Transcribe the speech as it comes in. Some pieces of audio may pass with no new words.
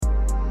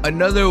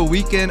Another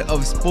weekend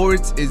of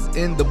sports is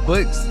in the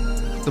books.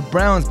 The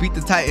Browns beat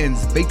the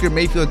Titans. Baker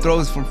Mayfield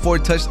throws for 4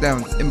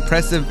 touchdowns.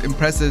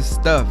 Impressive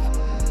stuff.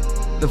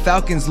 The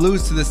Falcons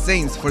lose to the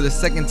Saints for the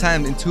second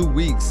time in 2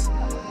 weeks.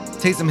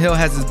 Taysom Hill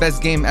has his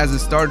best game as a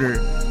starter.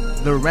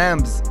 The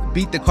Rams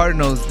beat the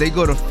Cardinals. They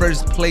go to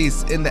first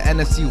place in the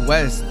NFC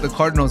West. The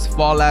Cardinals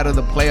fall out of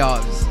the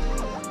playoffs.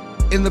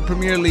 In the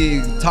Premier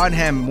League,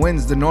 Tottenham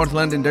wins the North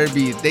London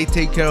Derby. They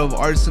take care of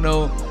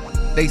Arsenal.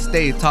 They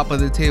stay top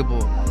of the table.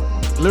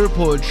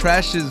 Liverpool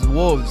trashes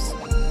Wolves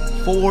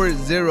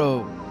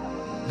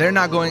 4-0. They're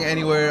not going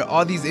anywhere.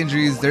 All these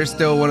injuries, they're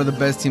still one of the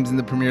best teams in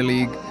the Premier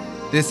League.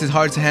 This is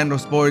Hard to Handle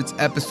Sports,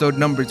 episode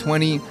number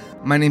 20.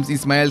 My name's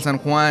Ismael San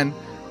Juan.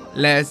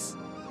 Let's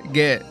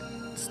get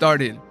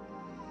started.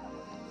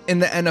 In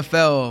the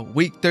NFL,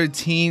 week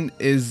 13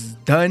 is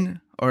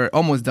done, or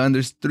almost done.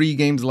 There's 3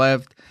 games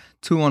left.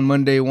 2 on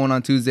Monday, 1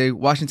 on Tuesday.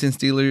 Washington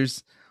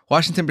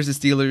versus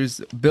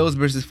Steelers, Bills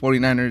versus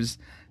 49ers,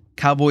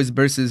 Cowboys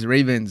versus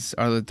Ravens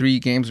are the 3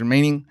 games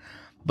remaining.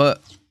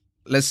 But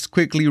let's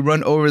quickly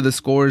run over the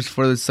scores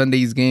for the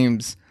Sunday's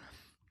games.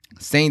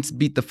 Saints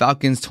beat the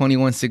Falcons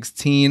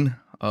 21-16.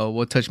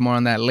 We'll touch more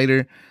on that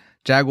later.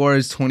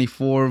 Jaguars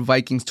 24,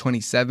 Vikings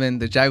 27.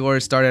 The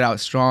Jaguars started out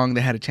strong.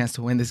 They had a chance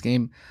to win this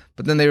game,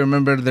 but then they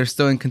remembered they're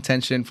still in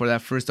contention for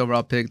that first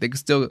overall pick. They could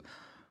still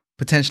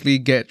potentially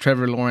get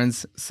Trevor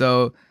Lawrence,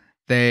 so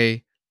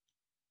they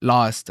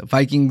lost.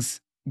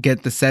 Vikings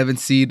get the 7th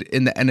seed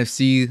in the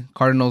NFC.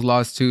 Cardinals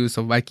lost too,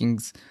 so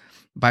Vikings,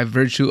 by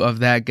virtue of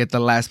that, get the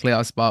last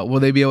playoff spot. Will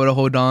they be able to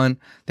hold on?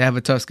 They have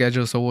a tough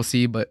schedule, so we'll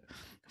see, but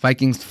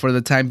Vikings, for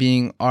the time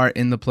being, are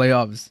in the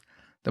playoffs.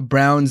 The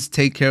Browns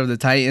take care of the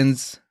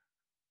Titans.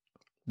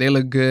 They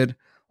look good.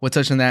 We'll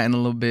touch on that in a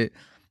little bit.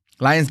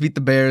 Lions beat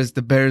the Bears.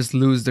 The Bears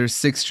lose their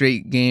 6th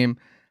straight game.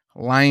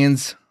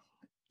 Lions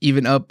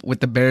even up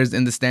with the Bears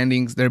in the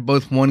standings. They're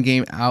both 1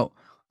 game out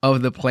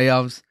of the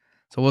playoffs.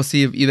 So we'll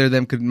see if either of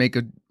them could make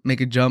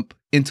a jump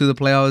into the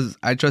playoffs.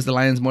 I trust the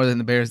Lions more than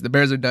the Bears. The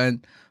Bears are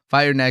done.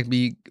 Fire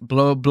Nagby,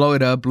 blow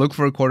it up, look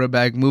for a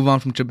quarterback, move on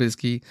from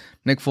Trubisky.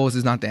 Nick Foles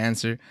is not the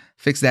answer.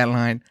 Fix that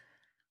line.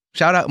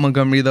 Shout out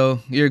Montgomery, though.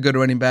 You're a good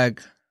running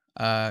back.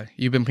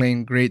 You've been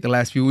playing great the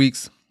last few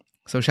weeks.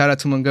 So shout out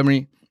to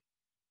Montgomery.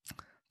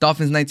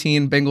 Dolphins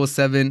 19, Bengals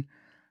 7.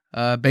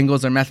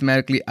 Bengals are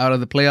mathematically out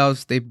of the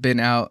playoffs. They've been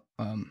out.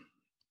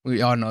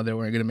 We all know they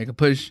weren't going to make a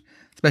push,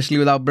 especially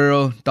without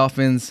Burrow.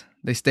 Dolphins,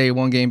 they stay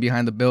 1 game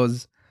behind the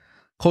Bills.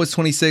 Colts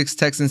 26,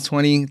 Texans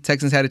 20.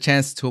 Texans had a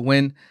chance to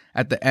win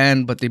at the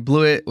end, but they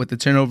blew it with the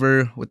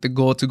turnover, with the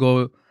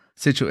goal-to-goal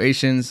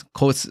situations.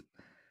 Colts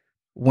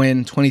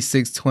win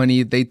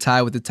 26-20. They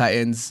tie with the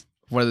Titans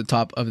for the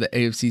top of the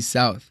AFC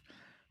South.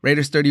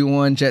 Raiders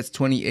 31, Jets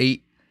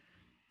 28.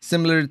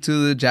 Similar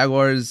to the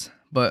Jaguars,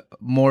 but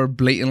more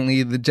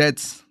blatantly, the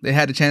Jets, they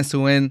had a chance to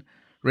win.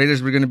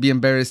 Raiders were going to be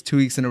embarrassed 2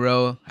 weeks in a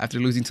row after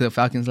losing to the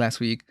Falcons last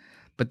week.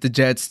 But the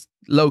Jets,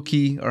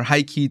 low-key or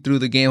high-key, threw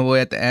the game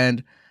away at the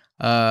end.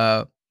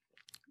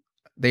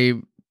 They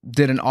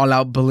did an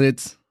all-out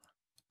blitz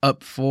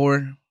up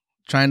 4,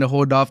 trying to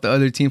hold off the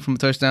other team from a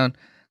touchdown.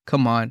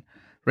 Come on.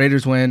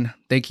 Raiders win.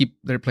 They keep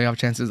their playoff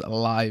chances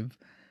alive.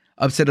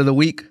 Upset of the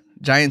week,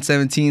 Giants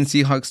 17,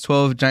 Seahawks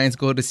 12. Giants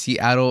go to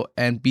Seattle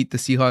and beat the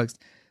Seahawks.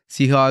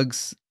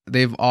 Seahawks,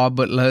 they've all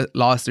but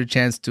lost their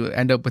chance to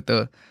end up with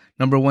the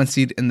number 1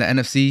 seed in the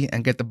NFC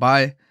and get the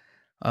bye.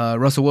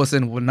 Russell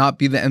Wilson will not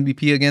be the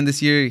MVP again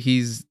this year.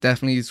 He's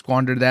definitely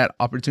squandered that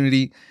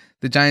opportunity.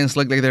 The Giants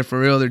look like they're for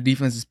real. Their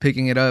defense is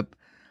picking it up.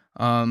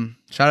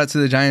 Shout out to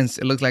the Giants.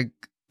 It looks like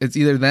it's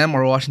either them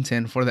or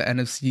Washington for the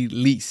NFC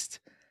least.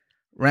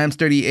 Rams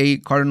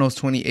 38, Cardinals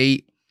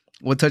 28.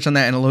 We'll touch on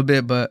that in a little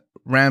bit, but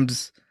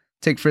Rams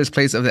take first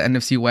place of the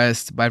NFC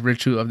West by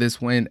virtue of this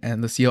win,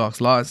 and the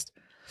Seahawks lost.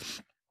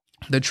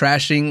 The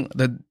trashing,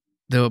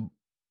 the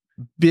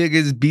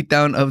biggest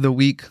beatdown of the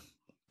week.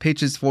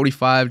 Patriots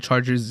 45,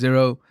 Chargers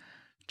 0.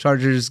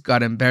 Chargers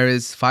got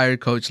embarrassed, fired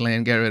Coach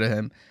Lane, get rid of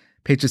him.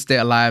 Patriots stay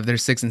alive. They're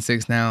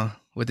 6-6 now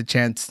with a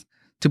chance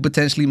to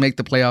potentially make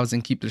the playoffs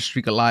and keep the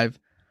streak alive.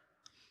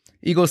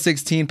 Eagles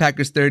 16,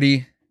 Packers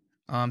 30.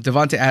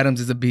 Devontae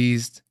Adams is a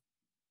beast.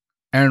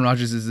 Aaron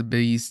Rodgers is a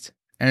beast.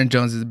 Aaron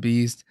Jones is a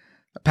beast.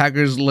 The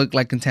Packers look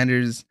like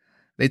contenders.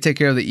 They take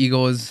care of the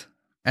Eagles.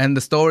 And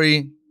the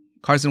story,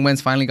 Carson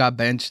Wentz finally got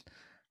benched.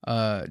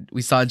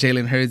 We saw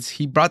Jalen Hurts.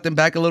 He brought them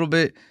back a little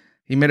bit.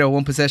 He made a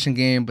 1-possession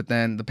game, but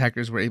then the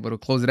Packers were able to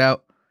close it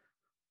out.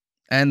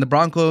 And the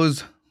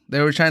Broncos,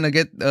 they were trying to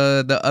get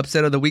the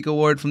upset of the week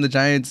award from the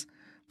Giants,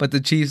 but the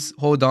Chiefs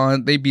hold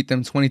on. They beat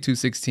them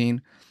 22-16.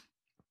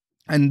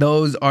 And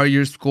those are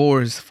your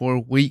scores for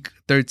week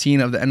 13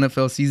 of the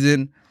NFL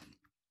season.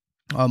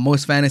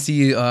 Most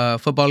fantasy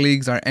football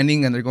leagues are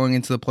ending and they're going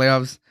into the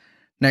playoffs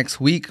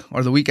next week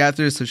or the week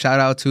after. So shout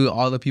out to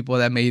all the people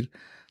that made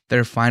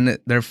their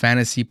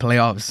fantasy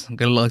playoffs.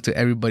 Good luck to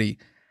everybody.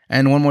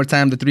 And one more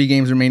time, the 3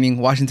 games remaining: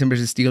 Washington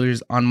versus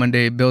Steelers on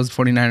Monday, Bills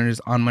 49ers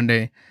on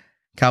Monday,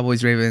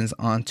 Cowboys Ravens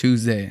on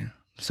Tuesday.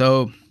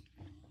 So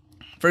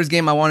first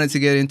game I wanted to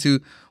get into,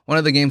 one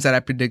of the games that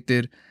I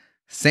predicted,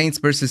 Saints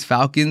versus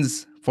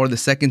Falcons for the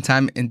second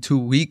time in 2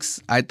 weeks.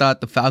 I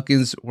thought the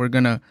Falcons were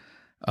going to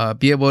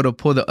be able to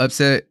pull the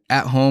upset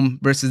at home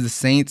versus the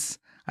Saints.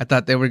 I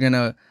thought they were going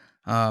to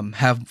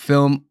have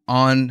film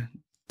on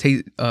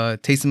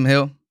Taysom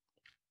Hill.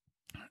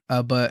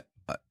 But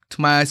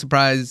to my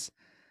surprise,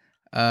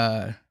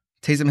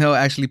 Taysom Hill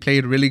actually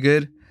played really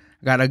good.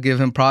 I got to give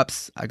him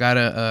props. I got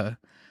to,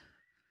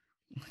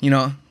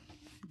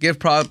 give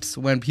props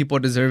when people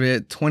deserve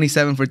it.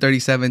 27 for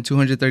 37,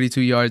 232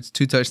 yards,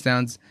 2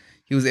 touchdowns.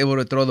 He was able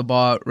to throw the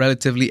ball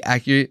relatively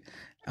accurate.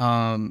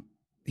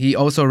 He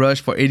also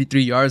rushed for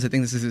 83 yards. I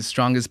think this is his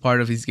strongest part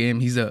of his game.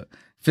 He's a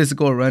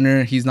physical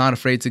runner. He's not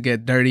afraid to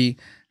get dirty,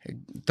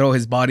 throw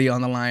his body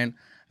on the line.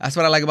 That's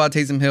what I like about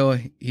Taysom Hill.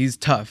 He's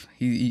tough.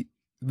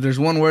 There's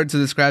one word to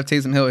describe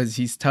Taysom Hill is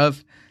he's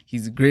tough,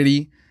 he's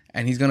gritty,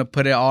 and he's going to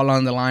put it all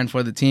on the line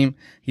for the team.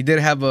 He did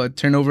have a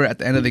turnover at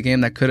the end of the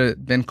game that could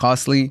have been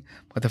costly,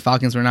 but the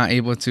Falcons were not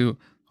able to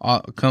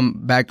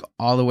come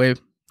all the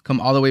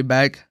way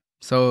back.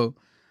 So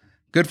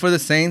good for the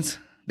Saints.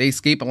 They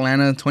escape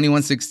Atlanta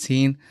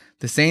 21-16.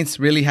 The Saints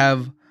really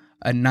have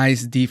a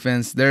nice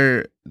defense.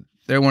 They're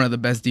one of the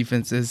best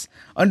defenses.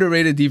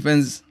 Underrated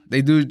defense.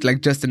 They do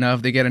just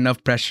enough. They get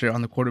enough pressure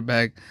on the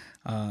quarterback.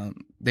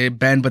 They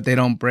bend, but they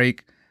don't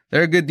break.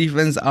 They're a good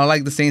defense. I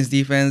like the Saints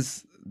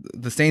defense.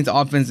 The Saints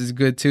offense is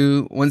good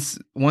too. Once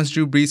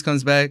Drew Brees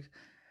comes back,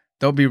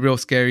 they'll be real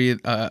scary.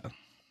 The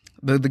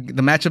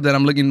matchup that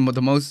I'm looking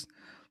the most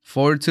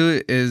forward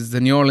to is the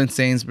New Orleans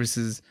Saints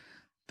versus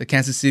the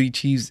Kansas City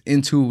Chiefs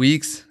in 2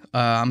 weeks.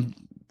 I'm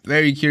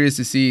very curious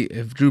to see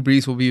if Drew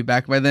Brees will be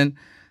back by then.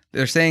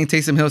 They're saying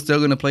Taysom Hill's still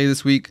going to play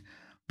this week,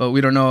 but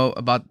we don't know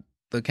about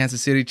the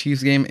Kansas City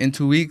Chiefs game in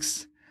 2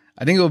 weweeks.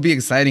 I think it will be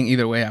exciting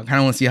either way. I kind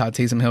of want to see how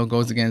Taysom Hill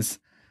goes against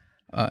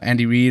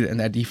Andy Reid and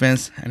that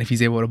defense, and if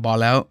he's able to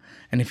ball out.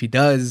 And if he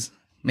does,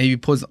 maybe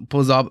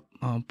pulls off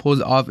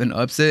an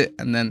upset,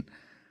 and then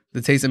the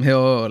Taysom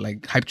Hill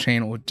hype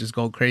train will just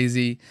go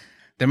crazy.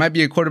 There might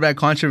be a quarterback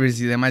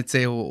controversy. They might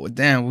say, well,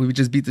 damn, we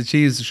just beat the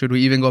Chiefs. Should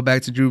we even go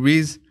back to Drew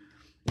Brees?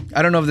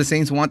 I don't know if the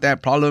Saints want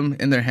that problem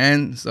in their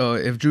hand. So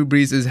if Drew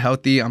Brees is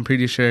healthy, I'm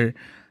pretty sure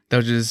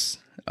they'll just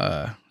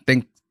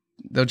thank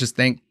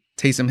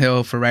Taysom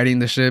Hill for riding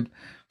the ship,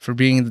 for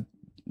being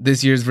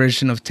this year's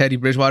version of Teddy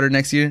Bridgewater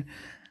next year,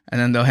 and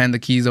then they'll hand the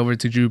keys over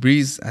to Drew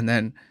Brees. And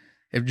then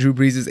if Drew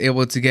Brees is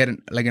able to get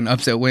an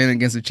upset win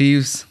against the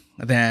Chiefs,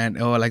 then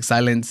it will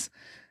silence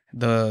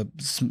the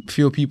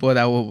few people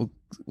that will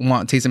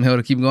want Taysom Hill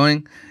to keep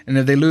going. And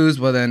if they lose,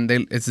 well then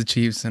it's the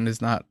Chiefs, and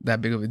it's not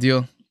that big of a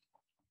deal.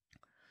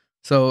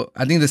 So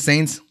I think the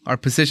Saints are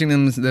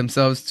positioning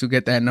themselves to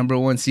get that number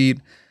 1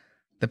 seed.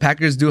 The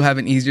Packers do have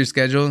an easier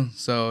schedule,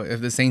 so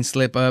if the Saints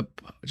slip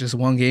up just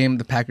one game,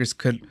 the Packers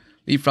could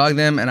leapfrog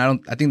them. And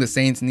I think the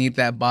Saints need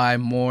that bye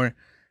more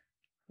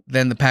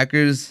than the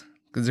Packers,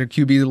 because their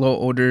QB is a little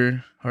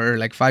older, or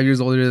 5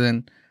 years older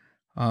than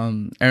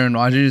Aaron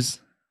Rodgers.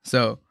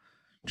 So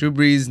Drew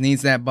Brees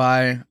needs that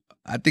bye.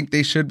 I think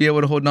they should be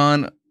able to hold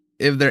on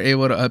if they're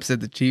able to upset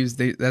the Chiefs.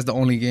 That's the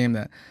only game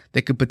that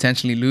they could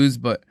potentially lose.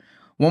 But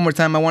one more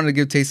time, I wanted to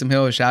give Taysom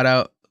Hill a shout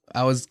out.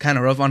 I was kind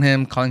of rough on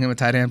him, calling him a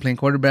tight end playing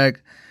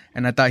quarterback,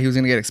 and I thought he was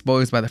going to get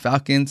exposed by the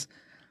Falcons.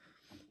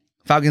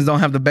 Falcons don't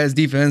have the best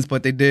defense,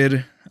 but they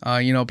did,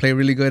 play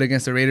really good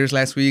against the Raiders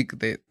last week.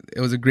 It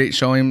was a great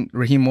showing.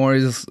 Raheem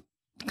Morris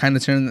kind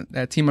of turned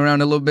that team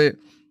around a little bit.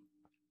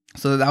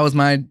 So that was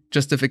my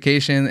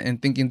justification in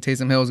thinking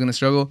Taysom Hill was going to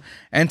struggle.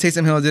 And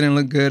Taysom Hill didn't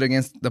look good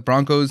against the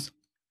Broncos.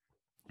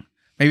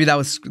 Maybe that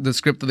was the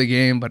script of the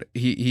game, but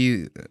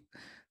it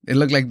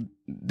looked like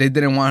they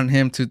didn't want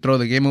him to throw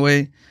the game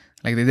away.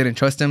 They didn't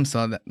trust him.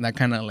 So that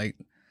kind of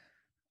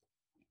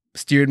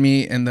steered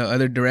me in the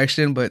other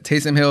direction. But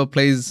Taysom Hill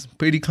plays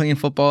pretty clean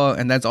football,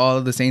 and that's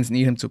all the Saints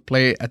need him to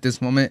play at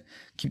this moment.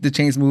 Keep the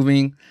chains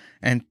moving.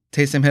 And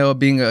Taysom Hill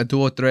being a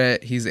dual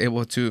threat, he's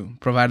able to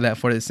provide that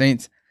for the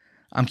Saints.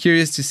 I'm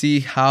curious to see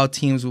how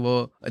teams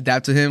will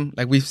adapt to him.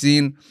 We've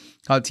seen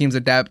how teams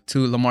adapt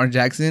to Lamar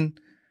Jackson.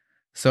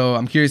 So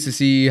I'm curious to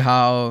see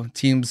how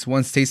teams,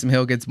 once Taysom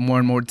Hill gets more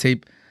and more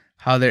tape,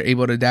 how they're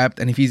able to adapt,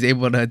 and if he's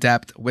able to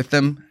adapt with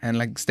them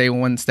and stay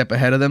one step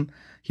ahead of them.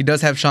 He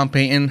does have Sean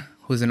Payton,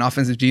 who's an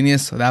offensive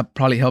genius, so that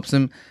probably helps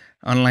him,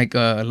 unlike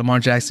Lamar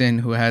Jackson,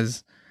 who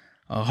has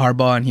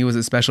Harbaugh, and he was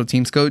a special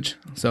teams coach.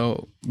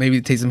 So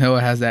maybe Taysom Hill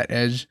has that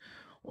edge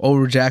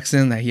over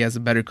Jackson, that he has a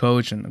better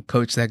coach, and a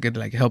coach that could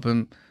help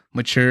him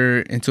mature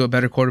into a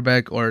better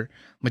quarterback, or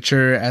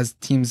mature as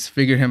teams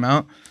figure him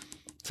out.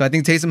 So I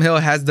think Taysom Hill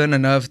has done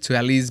enough to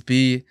at least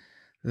be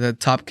the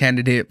top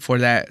candidate for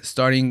that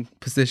starting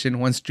position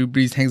once Drew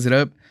Brees hangs it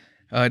up.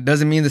 It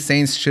doesn't mean the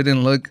Saints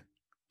shouldn't look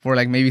for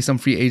maybe some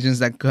free agents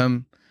that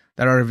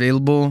are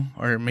available,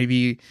 or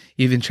maybe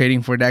even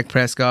trading for Dak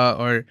Prescott,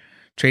 or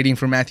trading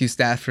for Matthew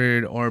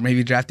Stafford, or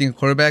maybe drafting a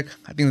quarterback.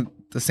 I think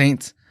the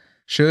Saints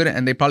should,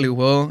 and they probably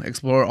will,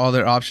 explore all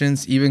their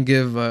options, even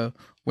give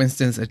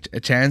Winston a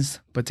chance.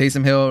 But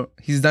Taysom Hill,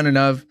 he's done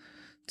enough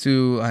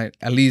to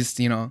at least,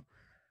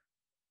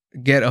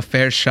 get a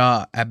fair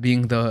shot at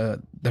being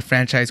the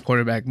franchise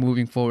quarterback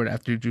moving forward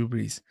after Drew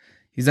Brees.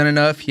 He's done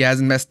enough. He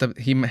hasn't messed up.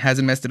 He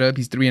hasn't messed it up.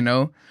 He's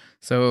 3-0.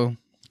 So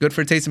good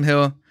for Taysom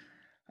Hill.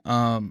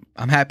 I'm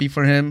happy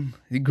for him.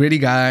 He's a gritty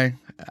guy.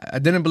 I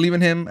didn't believe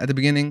in him at the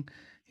beginning.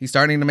 He's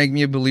starting to make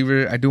me a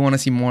believer. I do want to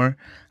see more.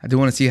 I do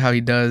want to see how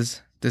he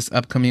does this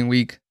upcoming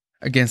week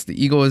against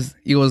the Eagles.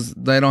 Eagles,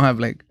 they don't have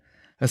like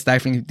a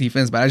stifling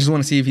defense, but I just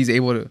want to see if he's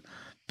able to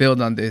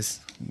build on this.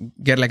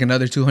 Get like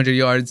another 200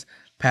 yards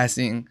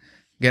passing,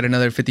 get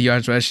another 50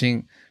 yards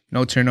rushing,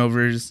 no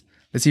turnovers.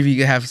 Let's see if he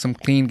can have some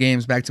clean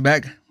games back to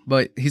back.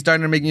 But he's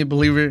starting to make me a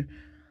believer.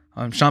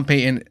 Sean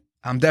Payton,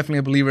 I'm definitely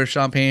a believer.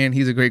 Sean Payton,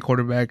 he's a great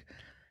quarterback.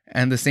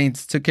 And the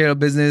Saints took care of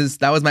business.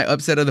 That was my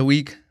upset of the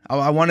week.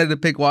 I wanted to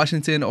pick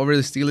Washington over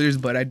the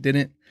Steelers, but I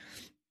didn't.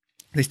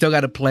 They still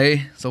got to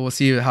play, so we'll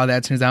see how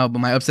that turns out. But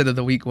my upset of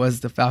the week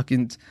was the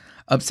Falcons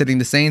upsetting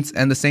the Saints,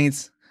 and the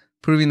Saints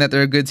proving that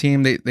they're a good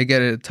team. They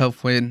get a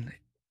tough win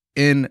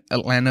in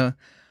Atlanta.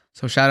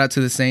 So shout out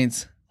to the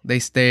Saints. They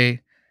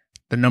stay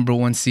the number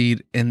 1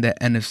 seed in the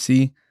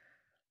NFC.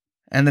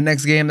 And the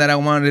next game that I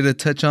wanted to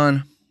touch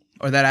on,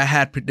 or that I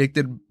had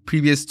predicted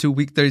previous to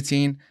Week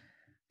 13,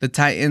 the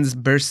Titans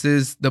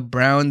versus the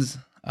Browns.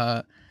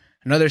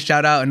 Another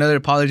shout out, another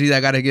apology that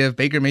I got to give.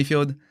 Baker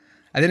Mayfield.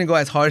 I didn't go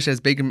as harsh as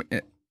Baker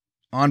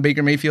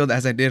Mayfield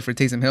as I did for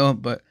Taysom Hill,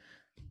 but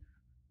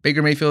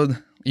Baker Mayfield,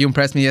 you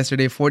impressed me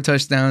yesterday. 4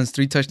 touchdowns,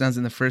 3 touchdowns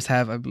in the first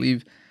half, I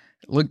believe.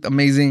 It looked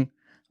amazing.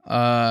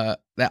 That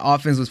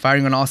offense was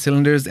firing on all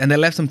cylinders, and they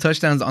left some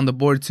touchdowns on the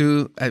board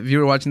too. If you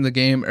were watching the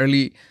game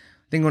early,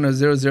 I think when it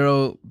was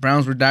 0-0,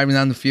 Browns were diving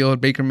down the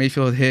field. Baker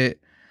Mayfield hit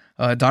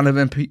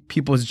Donovan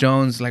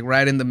Peoples-Jones like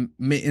right in the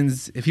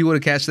mittens. If he would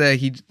have catched that,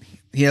 he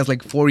has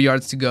like 4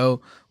 yards to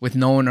go with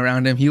no one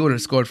around him. He would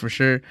have scored for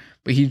sure,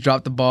 but he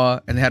dropped the ball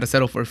and they had to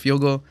settle for a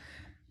field goal.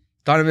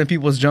 Donovan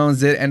Peoples-Jones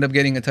did end up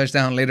getting a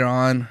touchdown later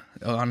on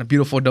a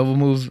beautiful double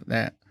move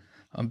that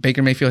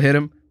Baker Mayfield hit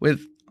him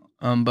with.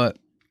 But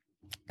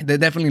they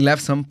definitely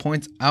left some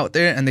points out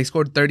there, and they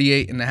scored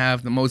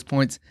 38.5, the most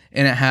points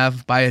in a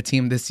half by a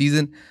team this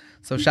season.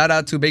 So shout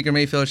out to Baker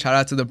Mayfield. Shout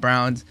out to the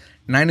Browns.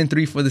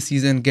 9-3 for the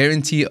season.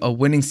 Guarantee a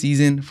winning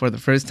season for the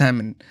first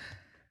time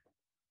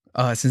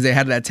since they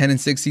had that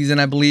 10-6 season,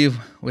 I believe,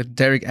 with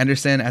Derek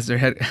Anderson as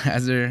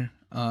their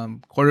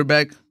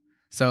quarterback.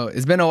 So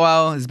it's been a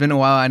while.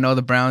 I know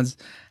the Browns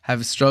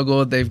have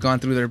struggled. They've gone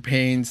through their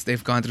pains.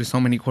 They've gone through so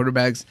many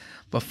quarterbacks.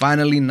 But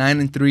finally,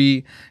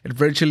 9-3, it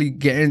virtually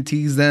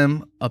guarantees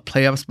them a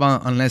playoff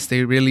spot unless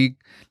they really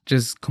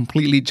just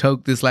completely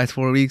choke this last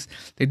 4 weeks.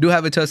 They do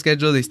have a tough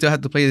schedule. They still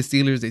have to play the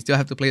Steelers. They still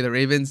have to play the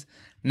Ravens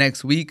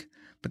next week.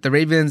 But the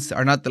Ravens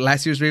are not the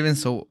last year's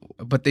Ravens.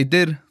 But they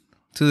did,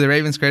 to the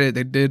Ravens' credit,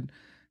 they did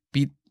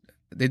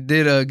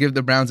give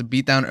the Browns a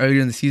beatdown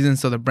earlier in the season.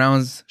 So the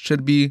Browns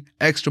should be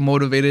extra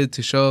motivated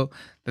to show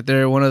that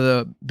they're one of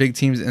the big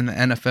teams in the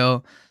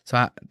NFL.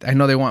 So I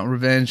know they want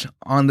revenge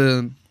on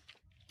the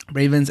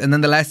Ravens. And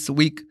then the last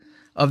week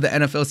of the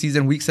NFL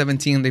season, week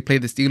 17, they play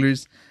the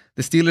Steelers.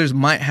 The Steelers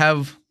might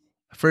have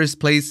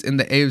first place in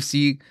the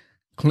AFC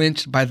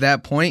clinched by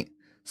that point.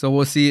 So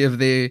we'll see if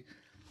they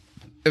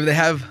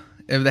have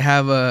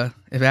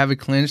it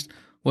clinched.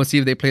 We'll see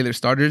if they play their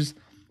starters,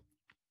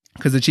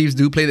 because the Chiefs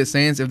do play the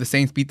Saints. If the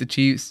Saints beat the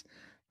Chiefs,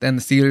 then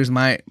the Steelers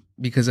might,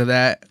 because of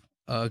that,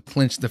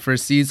 clinch the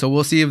first seed. So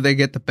we'll see if they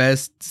get the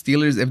best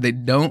Steelers. If they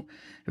don't,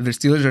 if the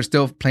Steelers are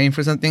still playing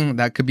for something,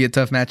 that could be a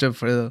tough matchup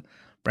for the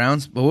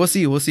Browns. But we'll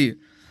see. We'll see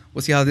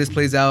how this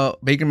plays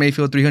out. Baker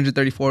Mayfield,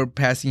 334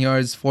 passing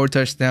yards, 4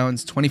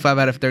 touchdowns, 25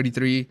 out of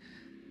 33.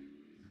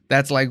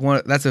 That's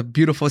a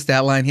beautiful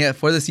stat line.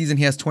 For the season,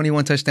 he has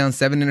 21 touchdowns,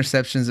 7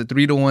 interceptions, a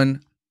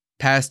 3-1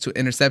 pass to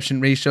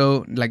interception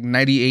ratio, like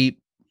 98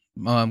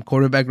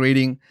 quarterback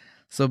rating.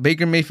 So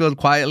Baker Mayfield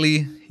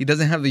quietly, he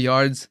doesn't have the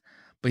yards,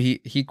 but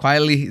he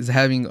quietly is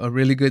having a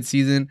really good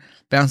season,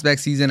 bounce back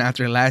season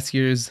after last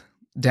year's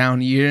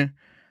down year.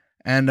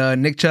 And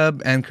Nick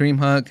Chubb and Kareem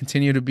Hunt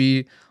continue to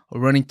be a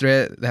running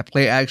threat. That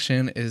play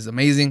action is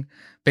amazing.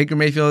 Baker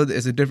Mayfield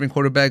is a different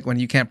quarterback when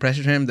you can't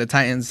pressure him. The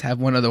Titans have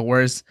one of the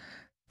worst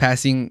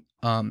passing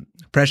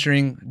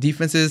pressuring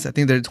defenses. I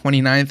think they're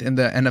 29th in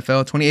the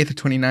NFL, 28th or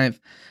 29th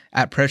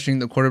at pressuring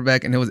the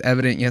quarterback, and it was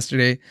evident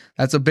yesterday.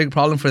 That's a big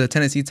problem for the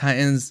Tennessee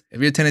Titans. If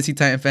you're Tennessee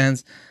Titan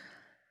fans,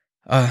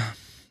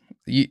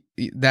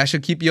 that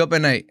should keep you up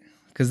at night,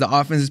 because the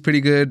offense is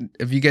pretty good.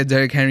 If you get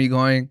Derrick Henry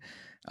going,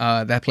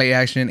 that play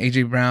action,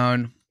 A.J.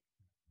 Brown,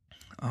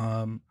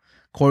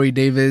 Corey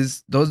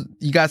Davis,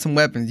 you got some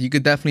weapons. You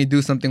could definitely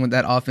do something with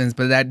that offense,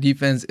 but that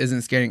defense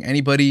isn't scaring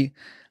anybody.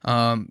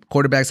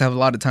 Quarterbacks have a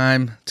lot of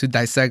time to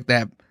dissect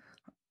that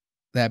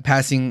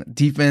passing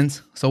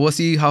defense. So we'll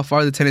see how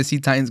far the Tennessee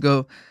Titans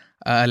go.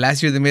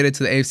 Last year they made it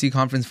to the AFC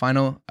Conference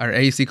Final, or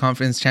AFC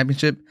Conference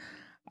Championship.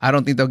 I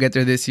don't think they'll get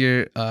there this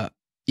year.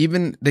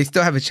 Even they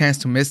still have a chance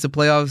to miss the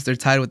playoffs. They're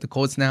tied with the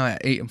Colts now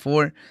at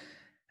 8-4,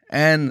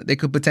 and they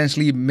could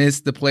potentially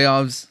miss the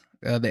playoffs.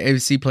 The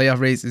AFC playoff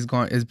race is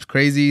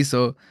crazy.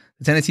 So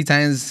the Tennessee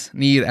Titans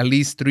need at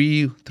least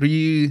three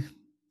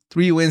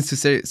wins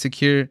to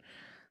secure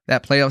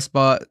that playoff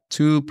spot.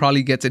 2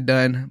 probably gets it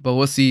done, but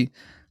we'll see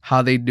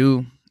how they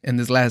do in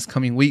this last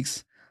coming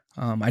weeks.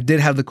 I did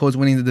have the Colts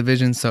winning the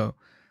division, so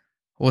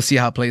we'll see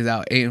how it plays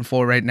out.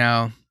 8-4 right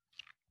now.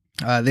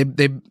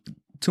 They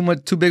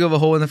too big of a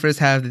hole in the first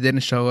half. They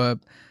didn't show up.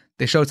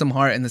 They showed some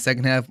heart in the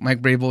second half.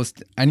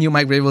 I knew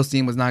Mike Vrabel's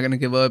team was not going to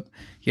give up.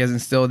 He has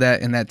instilled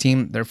that in that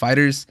team. They're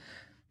fighters.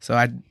 So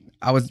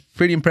I was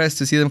pretty impressed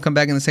to see them come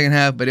back in the second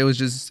half, but it was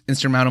just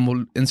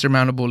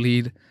insurmountable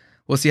lead.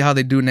 We'll see how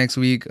they do next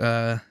week.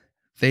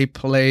 They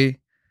play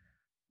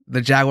the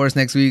Jaguars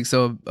next week,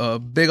 so a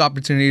big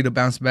opportunity to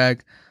bounce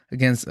back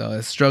against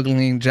a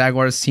struggling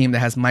Jaguars team that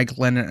has Mike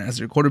Lennon as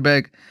their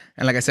quarterback.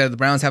 And like I said, the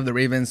Browns have the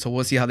Ravens, so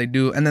we'll see how they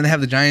do. And then they have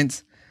the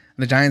Giants.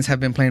 The Giants have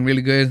been playing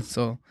really good,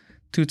 so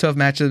 2 tough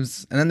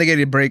matchups. And then they get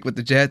a break with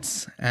the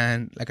Jets.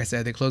 And like I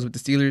said, they close with the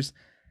Steelers.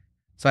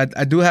 So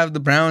I do have the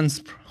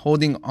Browns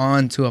holding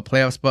on to a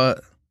playoff spot.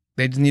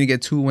 They just need to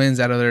get 2 wins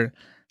out of their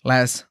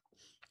last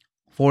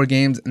 4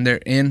 games, and they're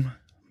in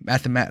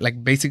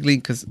basically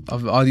because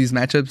of all these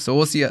matchups. So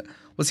we'll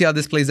see how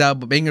this plays out.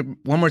 But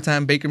one more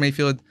time, Baker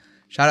Mayfield,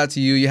 shout out to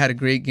you. You had a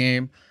great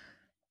game.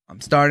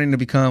 I'm starting to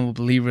become a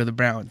believer of the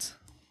Browns,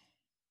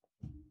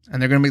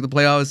 and they're gonna make the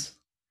playoffs.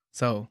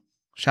 So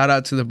shout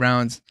out to the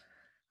Browns.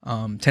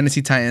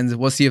 Tennessee Titans,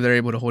 we'll see if they're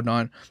able to hold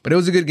on. But it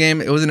was a good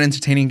game. It was an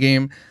entertaining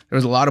game. There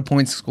was a lot of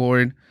points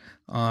scored,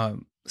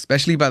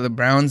 especially by the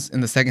Browns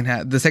in the second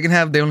half. The second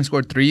half, they only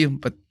scored 3,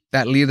 but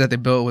that lead that they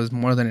built was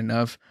more than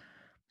enough.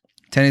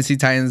 Tennessee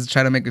Titans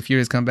try to make a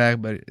furious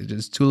comeback, but it's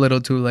just too little,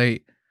 too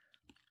late.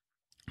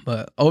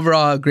 But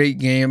overall, a great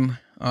game.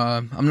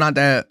 I'm not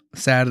that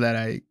sad that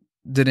I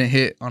didn't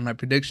hit on my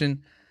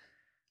prediction.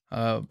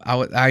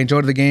 I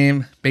enjoyed the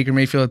game. Baker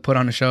Mayfield put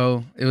on a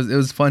show. It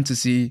was fun to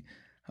see.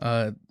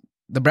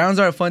 The Browns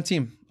are a fun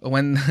team.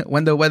 When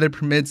the weather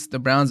permits, the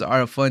Browns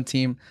are a fun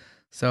team.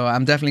 So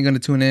I'm definitely going to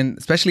tune in,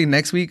 especially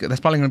next week. That's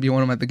probably going to be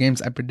one of the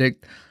games I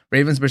predict.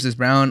 Ravens versus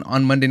Brown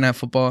on Monday Night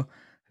Football.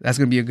 That's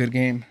going to be a good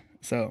game.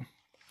 So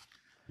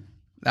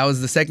that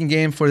was the second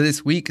game for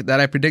this week that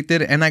I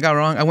predicted, and I got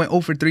wrong. I went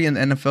 0 for 3 in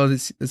the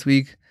NFL this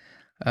week.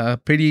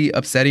 Pretty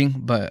upsetting,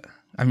 but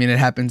I mean, it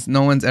happens.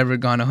 No one's ever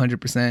gone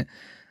 100%.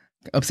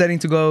 Upsetting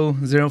to go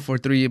 0 for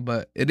 3,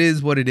 but it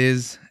is what it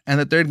is. And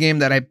the third game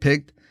that I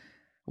picked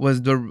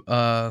was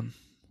the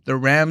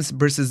Rams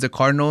versus the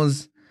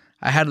Cardinals.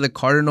 I had the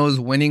Cardinals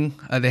winning.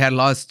 They had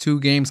lost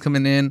 2 games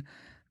coming in.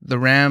 The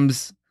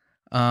Rams,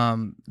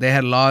 they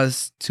had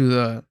lost to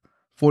the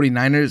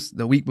 49ers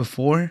the week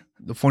before.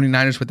 The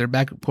 49ers with their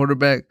backup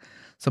quarterback.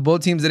 So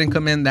both teams didn't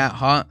come in that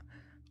hot.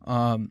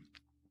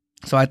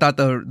 So I thought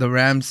the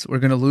Rams were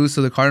going to lose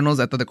to the Cardinals.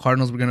 I thought the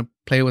Cardinals were going to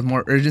play with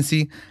more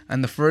urgency.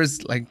 And the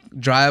first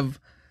drive,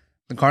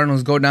 the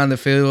Cardinals go down the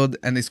field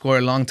and they score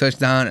a long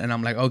touchdown. And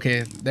I'm like,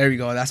 okay, there we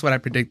go. That's what I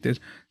predicted.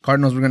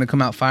 Cardinals were going to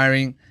come out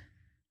firing.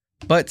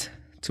 But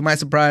to my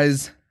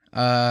surprise,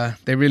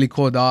 they really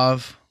cooled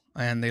off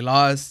and they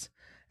lost.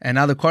 And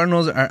now the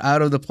Cardinals are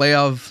out of the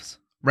playoffs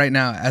right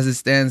now. As it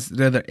stands,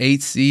 they're the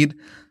 8th seed.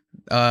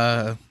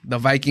 The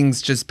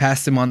Vikings just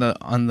passed them on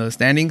the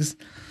standings.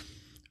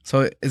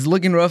 So it's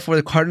looking rough for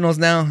the Cardinals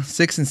now.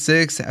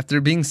 6-6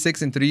 after being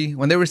 6-3.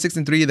 When they were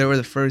 6-3, they were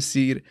the first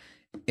seed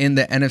in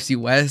the NFC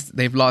West.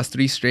 They've lost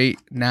 3 straight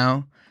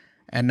now,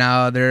 and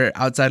now they're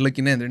outside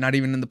looking in. They're not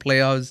even in the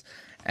playoffs.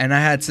 And I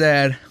had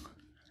said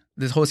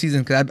this whole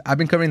season, because I've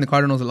been covering the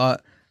Cardinals a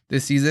lot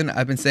this season.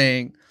 I've been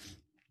saying,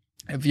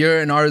 if you're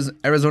an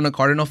Arizona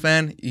Cardinal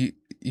fan,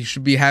 you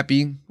should be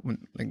happy.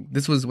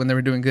 This was when they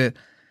were doing good.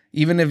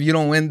 Even if you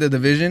don't win the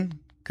division,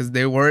 because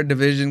they were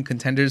division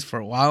contenders for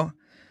a while,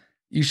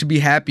 you should be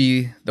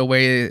happy the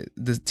way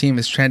the team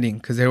is trending,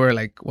 because they were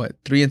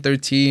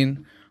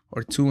 3-13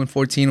 or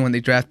 2-14 when they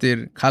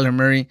drafted Kyler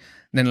Murray. And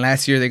then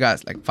last year they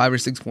got 5 or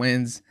 6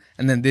 wins.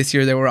 And then this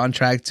year they were on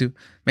track to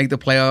make the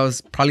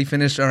playoffs, probably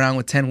finish around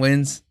with 10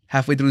 wins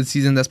halfway through the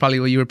season. That's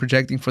probably what you were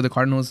projecting for the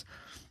Cardinals.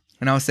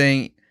 And I was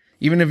saying,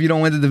 even if you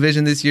don't win the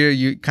division this year,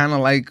 you kind of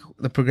like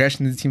the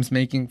progression the team's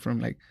making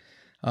from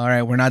all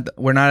right, we're not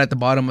at the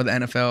bottom of the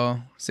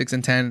NFL,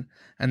 6-10,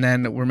 and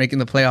then we're making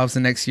the playoffs the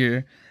next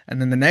year. And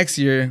then the next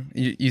year,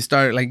 you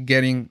start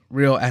getting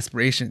real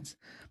aspirations.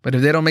 But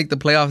if they don't make the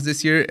playoffs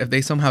this year, if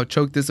they somehow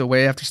choke this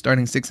away after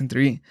starting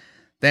 6-3,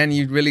 then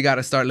you really got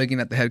to start looking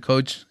at the head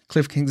coach,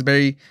 Cliff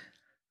Kingsbury.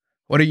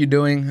 What are you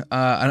doing?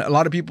 A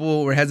lot of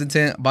people were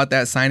hesitant about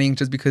that signing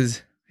just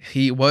because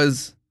he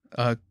was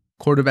a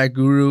quarterback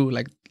guru,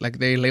 like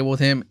they labeled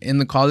him in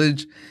the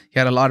college. He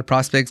had a lot of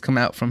prospects come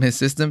out from his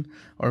system,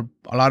 or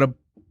a lot of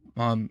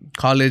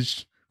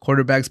college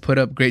quarterbacks put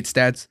up great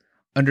stats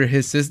under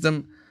his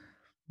system.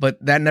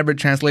 But that never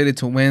translated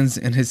to wins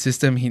in his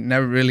system. He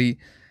never really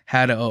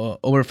had a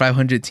over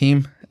 500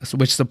 team,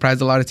 which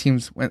surprised a lot of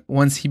teams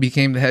once he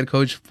became the head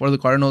coach for the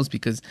Cardinals,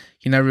 because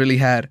he never really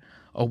had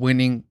a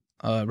winning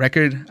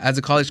record as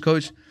a college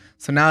coach.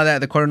 So now that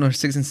the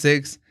Cardinals are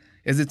 6-6,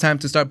 is it time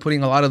to start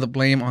putting a lot of the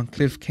blame on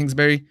Cliff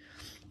Kingsbury?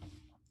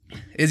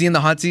 Is he in the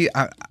hot seat?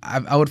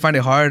 I would find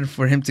it hard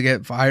for him to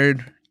get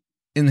fired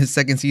in his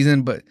second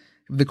season, but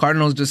if the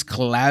Cardinals just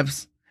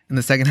collapse in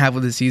the second half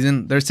of the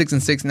season. They're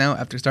 6-6 now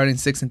after starting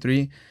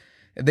 6-3.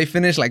 If they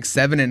finish like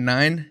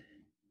 7-9,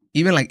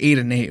 even like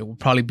 8-8, it will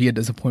probably be a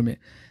disappointment.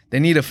 They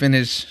need to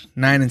finish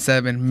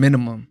 9-7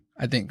 minimum,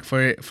 I think,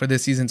 for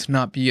this season to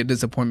not be a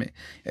disappointment.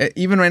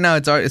 Even right now,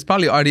 it's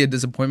probably already a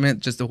disappointment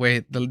just the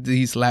way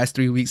these last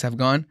 3 weeks have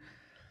gone.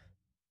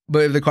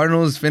 But if the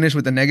Cardinals finish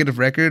with a negative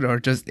record or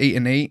just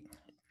 8-8,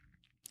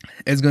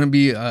 it's gonna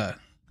be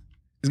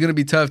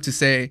tough to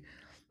say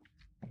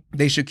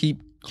they should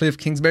keep Cliff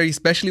Kingsbury,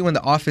 especially when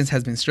the offense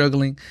has been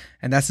struggling,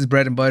 and that's his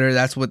bread and butter.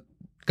 That's what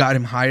got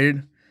him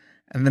hired.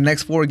 And the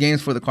next 4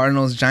 games for the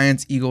Cardinals: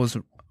 Giants, Eagles,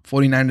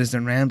 49ers,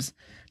 and Rams.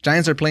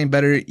 Giants are playing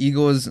better.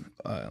 Eagles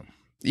are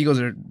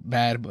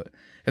bad, but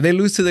if they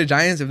lose to the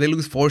Giants, if they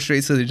lose 4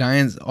 straight to the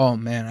Giants, oh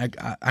man,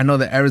 I know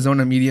the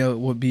Arizona media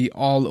would be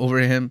all over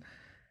him,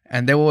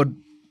 and they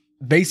would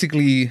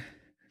basically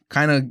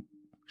kind of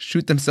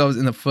shoot themselves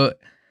in the foot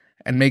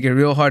and make it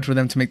real hard for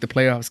them to make the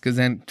playoffs, because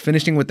then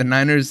finishing with the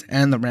Niners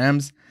and the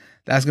Rams,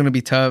 that's going to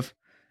be tough.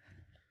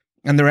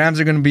 And the Rams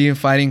are going to be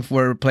fighting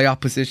for playoff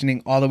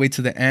positioning all the way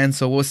to the end.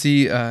 So we'll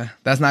see.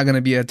 That's not going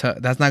to be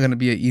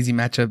an easy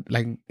matchup.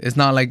 Like, it's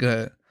not like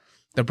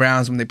the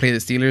Browns when they play the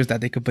Steelers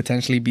that they could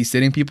potentially be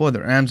sitting people.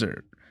 The Rams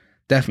are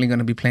definitely going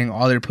to be playing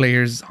all their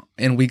players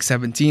in Week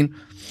 17.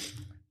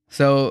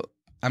 So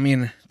I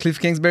mean, Cliff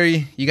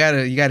Kingsbury, you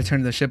gotta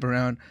turn the ship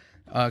around.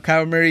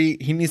 Kyler Murray,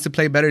 he needs to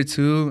play better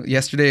too.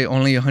 Yesterday,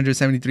 only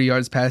 173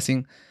 yards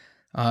passing,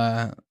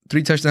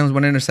 3 touchdowns,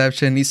 1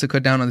 interception. Needs to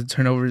cut down on the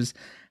turnovers.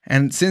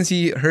 And since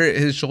he hurt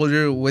his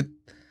shoulder with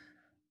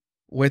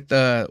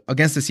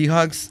against the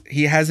Seahawks,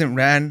 he hasn't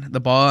ran the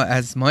ball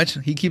as much.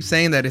 He keeps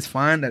saying that it's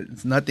fine, that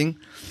it's nothing.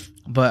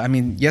 But I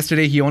mean,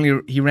 yesterday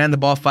he ran the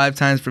ball 5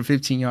 times for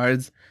 15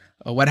 yards.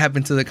 What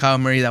happened to the Kyler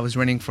Murray that was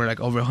running for like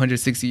over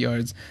 160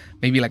 yards,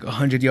 maybe like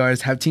 100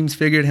 yards? Have teams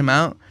figured him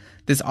out?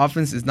 This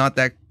offense is not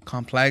that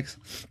complex.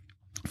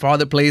 For all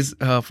the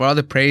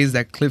praise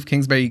that Cliff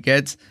Kingsbury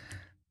gets,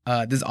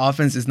 this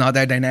offense is not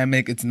that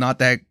dynamic. It's not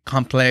that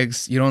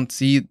complex. You don't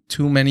see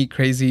too many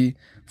crazy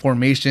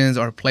formations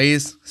or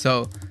plays.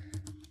 So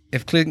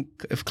if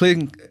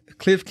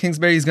Cliff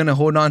Kingsbury is going to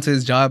hold on to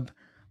his job,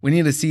 we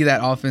need to see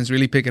that offense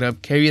really pick it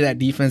up, carry that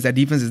defense. That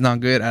defense is not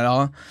good at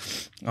all.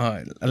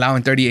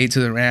 Allowing 38 to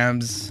the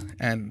Rams,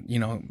 and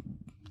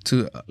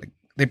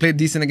they played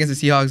decent against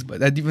the Seahawks, but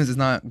that defense is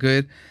not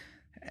good.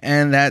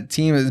 And that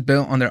team is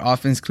built on their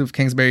offense. Cliff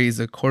Kingsbury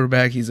is a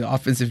quarterback. He's an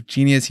offensive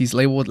genius. He's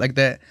labeled like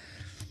that.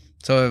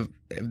 So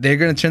if they're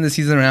going to turn the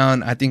season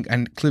around, I think,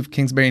 and Cliff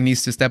Kingsbury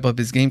needs to step up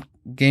his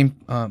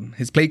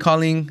his play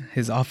calling,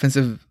 his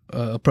offensive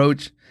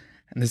approach,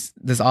 and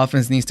this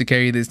offense needs to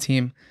carry this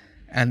team.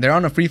 And they're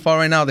on a free fall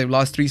right now. They've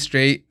lost 3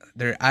 straight.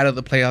 They're out of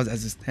the playoffs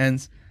as it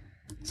stands.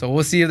 So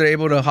we'll see if they're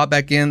able to hop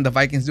back in. The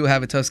Vikings do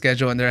have a tough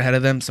schedule, and they're ahead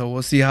of them. So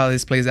we'll see how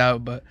this plays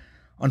out. But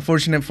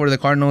unfortunate for the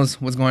Cardinals,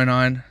 what's going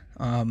on.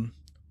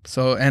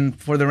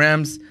 And for the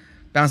Rams,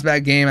 bounce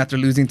back game after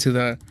losing to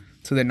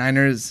the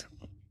Niners,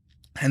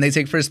 and they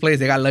take first place.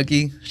 They got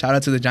lucky. Shout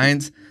out to the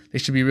Giants. They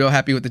should be real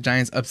happy with the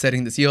Giants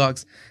upsetting the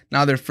Seahawks.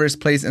 Now they're first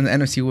place in the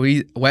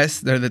NFC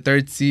West. They're the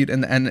 3rd seed in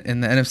the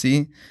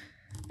NFC,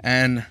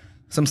 and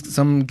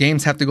some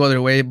games have to go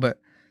their way, but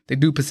they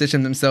do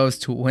position themselves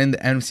to win the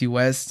NFC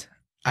West.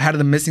 I had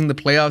them missing the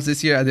playoffs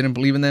this year. I didn't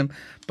believe in them,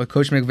 but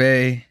Coach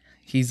McVay,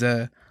 he's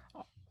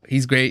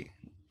great.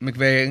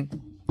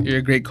 McVay, you're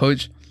a great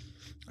coach.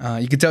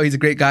 You can tell he's a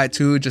great guy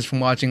too, just from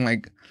watching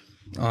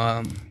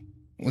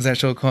what's that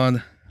show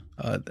called?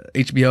 The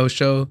HBO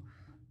show,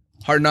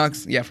 Hard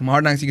Knocks. Yeah, from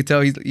Hard Knocks, you can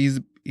tell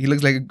he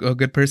looks like a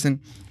good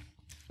person.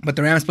 But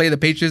the Rams play the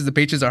Patriots. The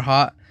Patriots are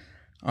hot.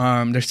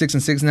 They're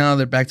 6-6 now.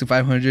 They're back to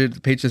 500.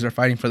 The Patriots are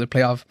fighting for the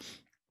playoff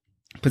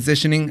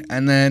positioning,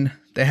 and then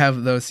they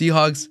have the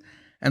Seahawks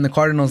and the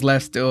Cardinals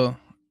left still,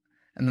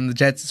 and then the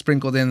Jets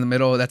sprinkled in the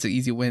middle. That's an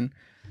easy win.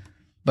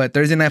 But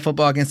Thursday Night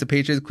Football against the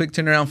Patriots, quick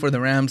turnaround for the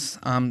Rams.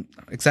 I'm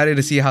excited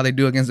to see how they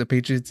do against the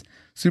Patriots.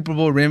 Super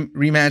Bowl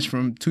rematch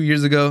from 2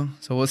 years ago,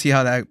 so we'll see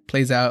how that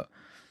plays out.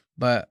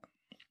 But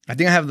I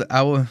think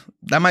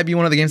that might be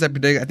one of the games I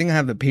predict. I think I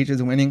have the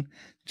Patriots winning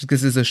just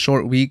because it's a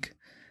short week,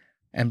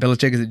 and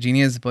Belichick is a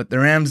genius. But the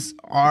Rams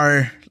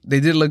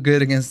they did look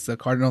good against the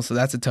Cardinals, so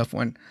that's a tough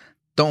one.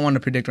 Don't want to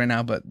predict right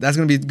now, but that's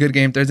going to be a good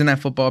game. Thursday Night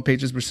Football,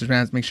 Patriots versus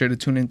Rams. Make sure to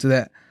tune into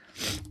that.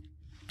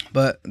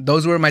 But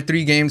those were my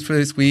 3 games for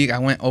this week. I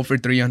went 0 for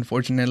 3,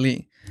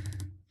 unfortunately.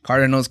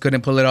 Cardinals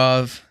couldn't pull it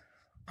off.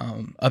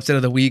 Upset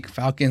of the week,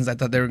 Falcons. I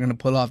thought they were going to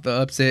pull off the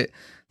upset.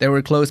 They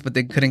were close, but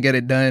they couldn't get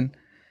it done.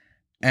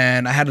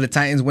 And I had the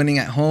Titans winning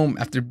at home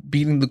after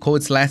beating the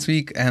Colts last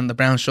week, and the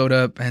Browns showed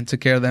up and took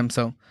care of them.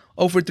 So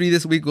 0 for 3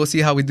 this week. We'll see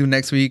how we do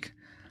next week.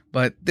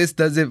 But this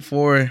does it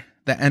for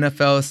the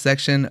NFL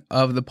section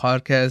of the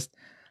podcast.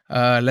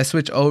 Let's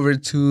switch over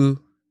to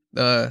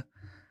the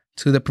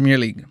Premier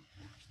League.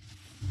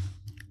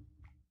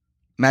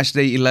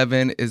 Matchday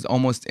 11 is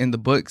almost in the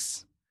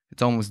books.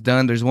 It's almost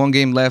done. There's 1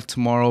 game left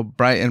tomorrow.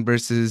 Brighton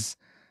versus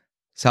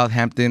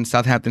Southampton.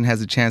 Southampton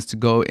has a chance to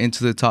go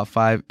into the top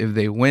 5 if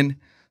they win.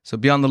 So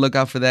be on the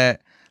lookout for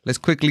that. Let's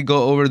quickly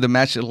go over the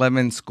match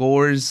 11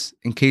 scores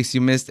in case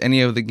you missed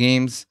any of the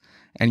games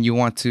and you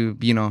want to,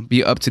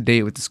 be up to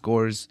date with the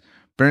scores.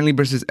 Burnley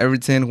versus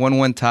Everton,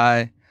 1-1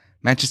 tie.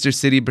 Manchester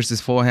City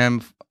versus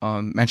Fulham,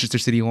 Manchester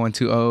City won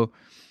 2-0.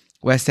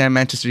 West Ham,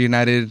 Manchester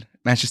United.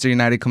 Manchester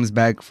United comes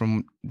back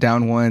from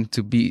down 1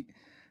 to beat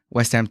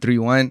West Ham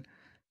 3-1.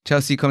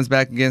 Chelsea comes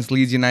back against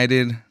Leeds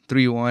United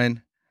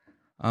 3-1.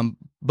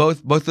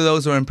 Both of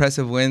those were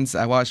impressive wins.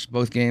 I watched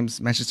both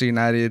games. Manchester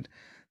United,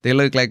 they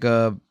look like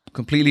a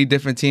completely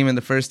different team in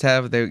the first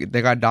half. They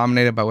got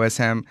dominated by West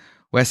Ham.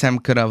 West Ham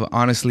could have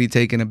honestly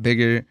taken a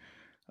bigger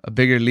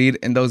lead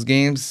in those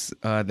games.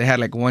 They had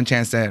like one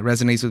chance that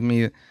resonates with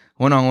me,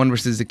 1-on-1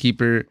 versus the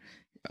keeper.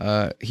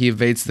 He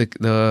evades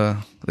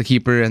the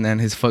keeper and then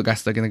his foot got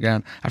stuck in the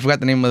ground. I forgot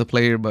the name of the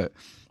player, but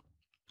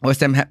West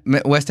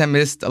Ham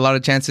missed a lot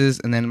of chances,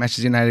 and then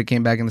Manchester United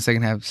came back in the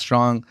second half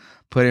strong,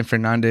 put in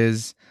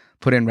Fernandes,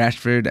 put in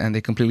Rashford, and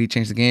they completely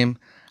changed the game.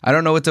 I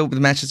don't know what's up with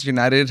Manchester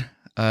United.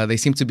 They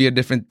seem to be a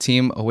different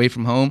team away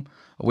from home,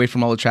 away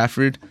from Old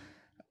Trafford.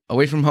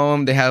 Away from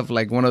home, they have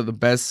like one of the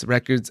best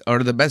records,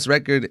 or the best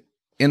record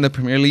in the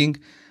Premier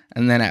League,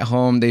 and then at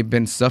home they've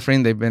been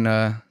suffering.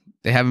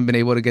 They haven't been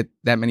able to get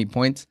that many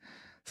points.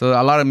 So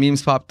a lot of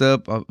memes popped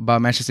up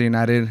about Manchester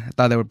United. I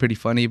thought they were pretty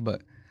funny,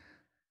 but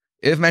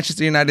if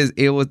Manchester United is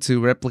able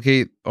to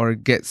replicate or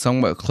get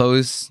somewhat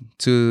close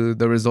to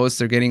the results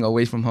they're getting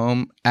away from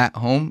home at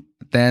home,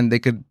 then they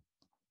could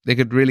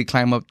really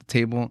climb up the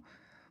table.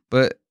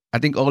 But I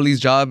think Ole's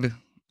job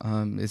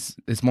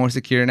is more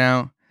secure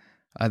now.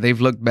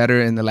 They've looked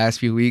better in the last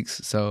few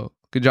weeks, so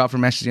good job for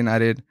Manchester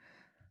United.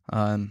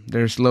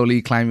 They're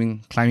slowly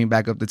climbing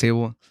back up the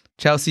table.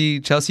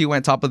 Chelsea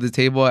went top of the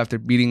table after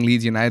beating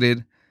Leeds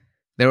United.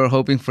 They were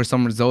hoping for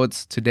some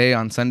results today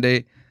on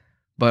Sunday,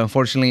 but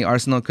unfortunately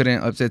Arsenal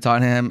couldn't upset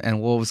Tottenham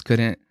and Wolves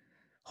couldn't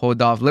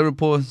hold off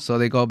Liverpool, so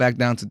they go back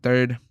down to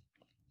third.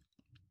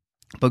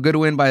 But good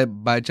win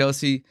by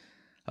Chelsea.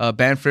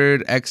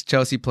 Bamford,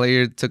 ex-Chelsea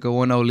player, took a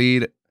 1-0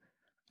 lead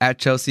at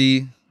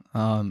Chelsea,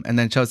 and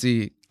then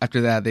Chelsea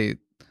after that they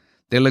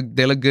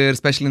look good,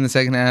 especially in the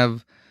second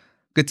half.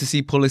 Good to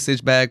see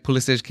Pulisic back.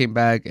 Pulisic came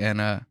back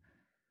and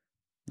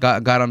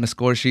got on the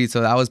score sheet,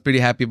 so I was pretty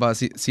happy about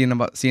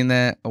seeing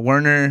that.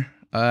 Werner,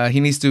 he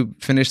needs to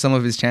finish some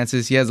of his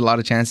chances. He has a lot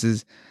of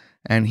chances,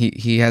 and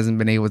he hasn't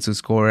been able to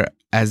score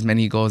as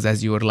many goals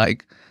as you would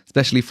like,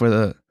 especially for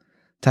the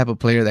type of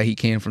player that he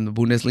came from the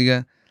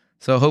Bundesliga.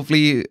 So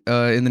hopefully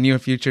in the near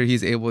future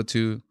he's able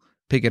to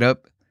pick it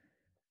up.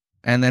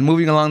 And then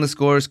moving along the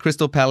scores,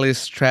 Crystal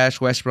Palace trash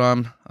West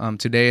Brom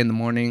today in the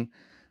morning.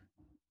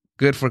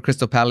 Good for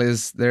Crystal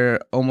Palace.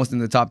 They're almost in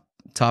the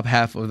top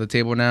half of the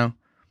table now.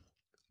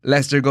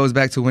 Leicester goes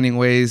back to winning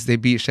ways. They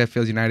beat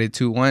Sheffield United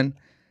 2-1.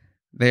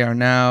 They are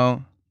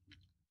now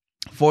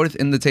fourth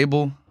in the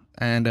table,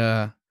 and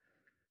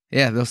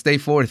they'll stay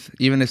fourth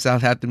even if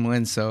Southampton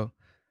wins. So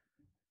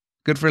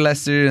good for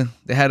Leicester.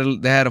 They had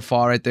a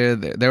fall right there.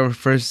 They were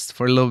first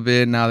for a little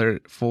bit. Now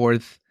they're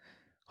fourth.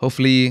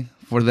 Hopefully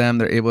for them,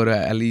 they're able to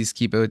at least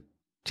keep a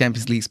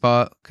Champions League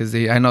spot, because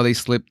I know they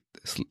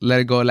let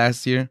it go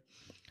last year.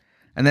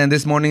 And then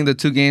this morning, the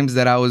two games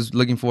that I was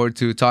looking forward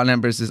to: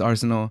 Tottenham versus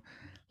Arsenal,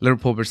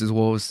 Liverpool versus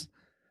Wolves.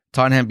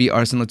 Tottenham beat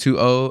Arsenal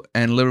 2-0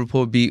 and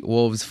Liverpool beat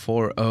Wolves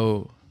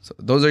 4-0. So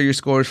those are your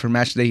scores for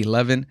Matchday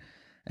 11.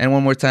 And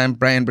one more time,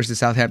 Brighton versus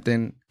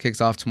Southampton kicks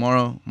off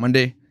tomorrow,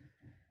 Monday.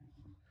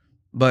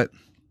 But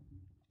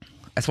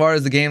as far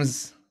as the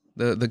games,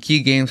 the key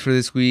games for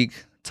this week: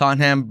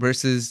 Tottenham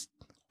versus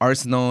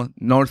Arsenal,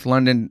 North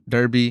London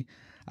derby.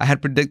 I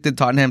had predicted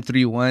Tottenham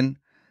 3-1.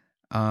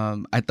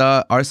 I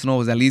thought Arsenal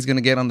was at least going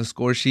to get on the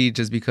score sheet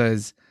just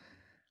because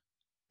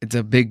it's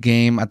a big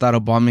game. I thought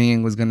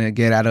Aubameyang was going to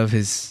get out of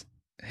his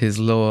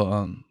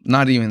low,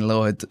 not even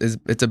low,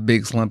 it's a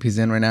big slump he's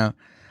in right now.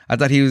 I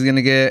thought he was going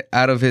to get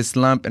out of his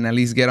slump and at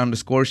least get on the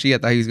score sheet. I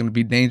thought he was going to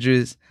be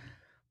dangerous.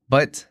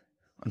 But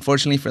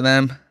unfortunately for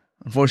them,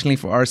 unfortunately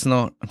for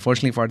Arsenal,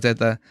 unfortunately for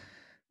Arteta,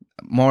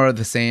 more of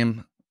the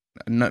same.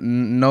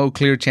 No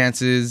clear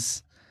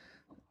chances.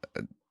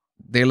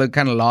 They look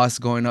kind of lost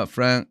going up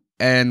front.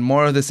 And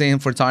more of the same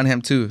for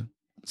Tottenham too.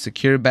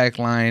 Secure back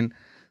line,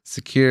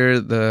 secure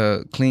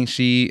the clean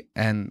sheet,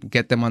 and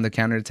get them on the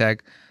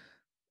counterattack.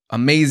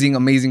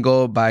 Amazing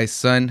goal by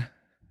Son,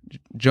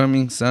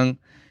 Heung-min Son.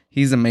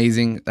 He's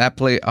amazing. That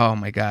play, oh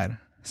my God.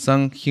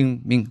 Son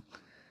Heung-min.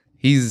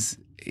 He's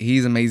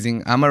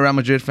amazing. I'm a Real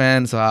Madrid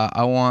fan, so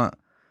I want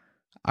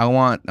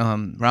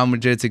Real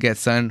Madrid to get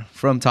Son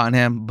from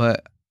Tottenham,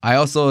 but I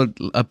also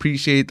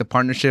appreciate the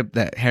partnership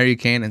that Harry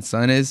Kane and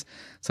Son is.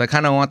 So I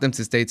kind of want them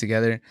to stay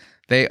together.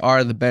 They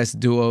are the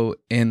best duo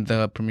in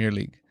the Premier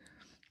League.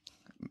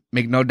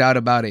 Make no doubt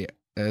about it.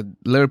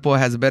 Liverpool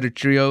has a better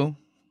trio.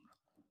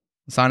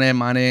 Sadio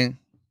Mane,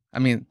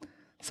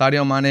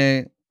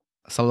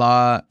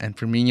 Salah, and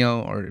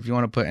Firmino, or if you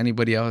want to put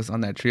anybody else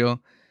on that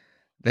trio,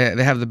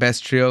 they have the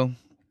best trio.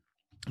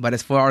 But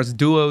as far as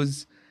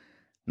duos,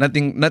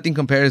 nothing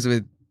compares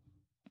with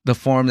the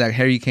form that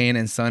Harry Kane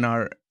and Son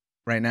are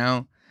right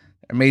now.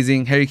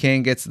 Amazing. Harry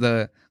Kane gets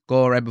the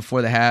goal right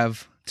before the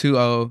half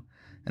 2-0.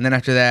 And then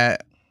after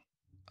that,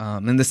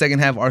 in the second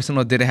half,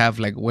 Arsenal did have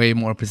like way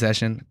more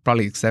possession,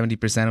 probably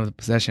 70% of the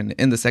possession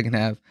in the second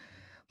half,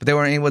 but they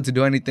weren't able to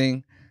do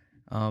anything.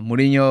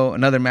 Mourinho,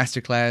 another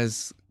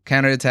masterclass,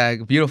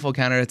 counterattack, beautiful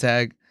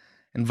counterattack,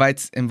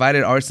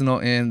 invited Arsenal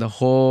in the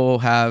whole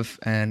half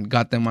and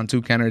got them on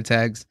 2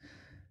 counterattacks.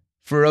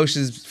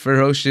 Ferocious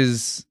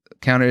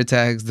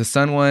counterattacks. The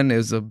Son one, it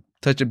was a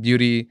touch of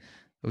beauty.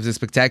 It was a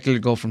spectacular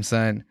goal from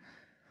Son.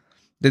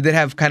 They did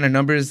have kind of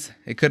numbers.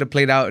 It could have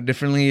played out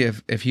differently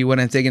if he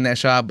wouldn't have taken that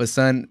shot. But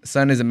Son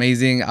is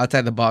amazing.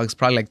 Outside the box,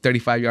 probably like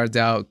 35 yards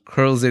out,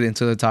 curls it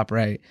into the top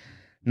right.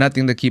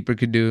 Nothing the keeper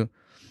could do.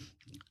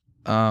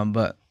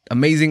 But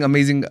amazing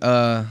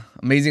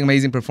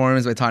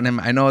performance by Tottenham.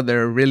 I know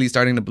they're really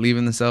starting to believe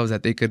in themselves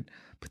that they could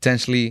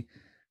potentially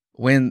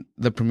win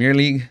the Premier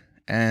League,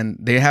 and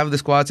they have the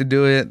squad to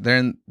do it. They're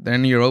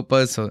in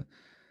Europa, so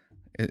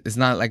it's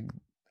not like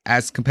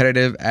as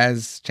competitive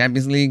as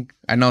Champions League.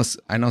 I know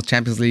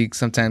Champions League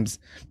sometimes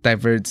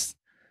diverts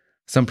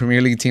some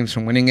Premier League teams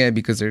from winning it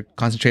because they're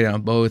concentrated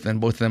on both,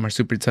 and both of them are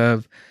super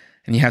tough,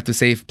 and you have to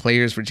save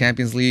players for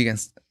Champions League, and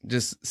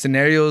just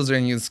scenarios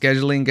and your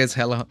scheduling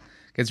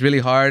gets really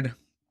hard.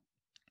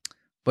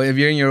 But if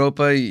you're in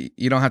Europa,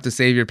 you don't have to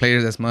save your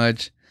players as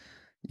much.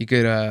 You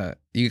could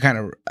kind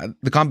of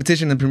the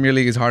competition in the Premier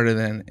League is harder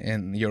than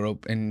in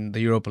the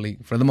Europa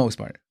League for the most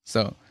part.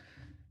 So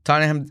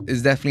Tottenham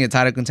is definitely a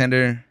title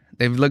contender.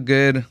 They've looked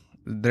good.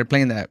 They're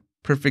playing that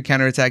perfect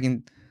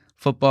counterattacking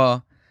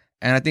football.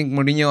 And I think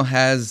Mourinho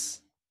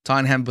has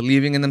Tottenham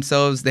believing in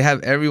themselves. They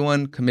have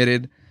everyone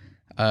committed.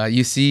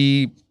 You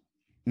see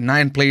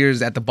 9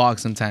 players at the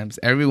box sometimes.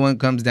 Everyone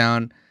comes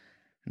down.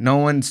 No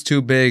one's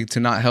too big to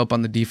not help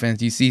on the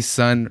defense. You see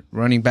Son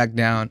running back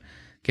down,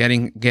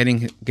 getting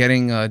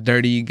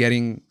dirty,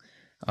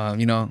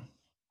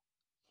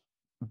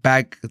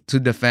 back to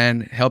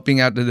defend, helping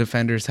out the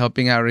defenders,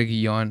 helping out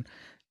Reguilon,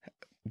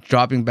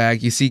 dropping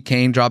back. You see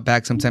Kane drop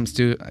back sometimes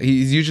too.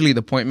 He's usually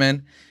the point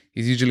man.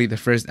 He's usually the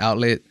first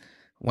outlet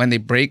when they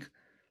break.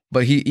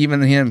 But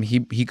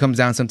he comes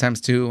down sometimes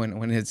too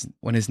when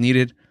it's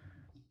needed.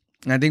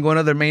 And I think one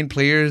of their main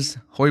players,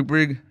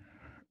 Højbjerg,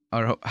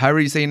 or however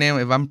you say his name,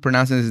 if I'm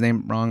pronouncing his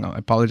name wrong, I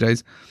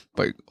apologize.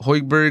 But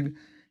Højbjerg,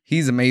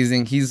 he's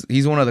amazing.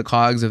 He's one of the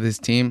cogs of this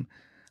team.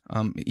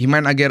 He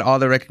might not get all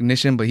the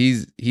recognition, but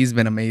he's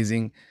been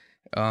amazing.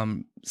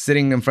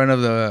 Sitting in front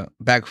of the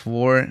back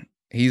four,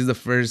 he's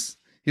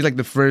like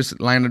the first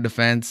line of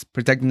defense,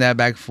 protecting that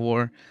back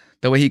four.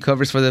 The way he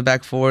covers for the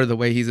back four, the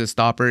way he's a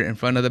stopper in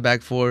front of the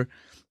back four,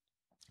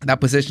 that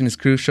position is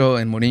crucial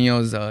in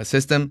Mourinho's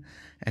system,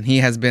 and he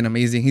has been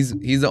amazing.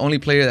 He's the only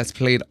player that's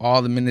played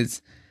all the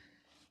minutes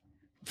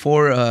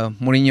for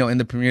Mourinho in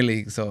the Premier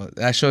League, so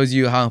that shows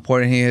you how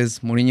important he is.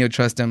 Mourinho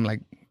trusts him. Like,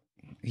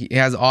 he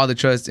has all the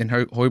trust in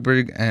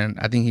Højbjerg, and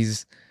I think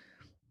he's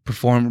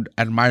performed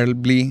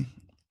admirably.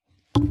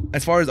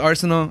 As far as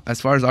Arsenal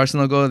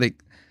go,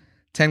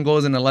 10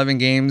 goals in 11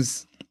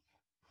 games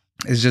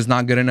is just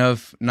not good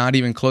enough. Not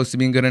even close to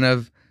being good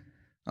enough.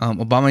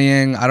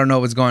 Aubameyang, I don't know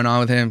what's going on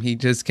with him. He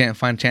just can't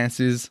find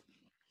chances.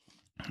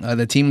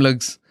 The team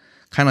looks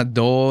kind of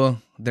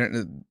dull.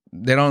 It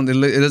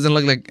doesn't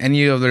look like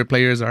any of their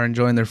players are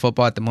enjoying their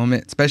football at the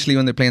moment, especially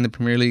when they're playing the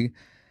Premier League.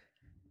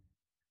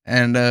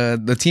 And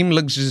the team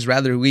looks just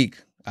rather weak.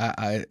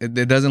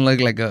 It doesn't look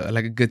like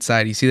a good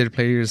side. You see their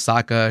players,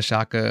 Saka,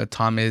 Xhaka,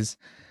 Thomas.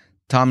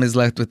 Tom is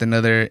left with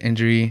another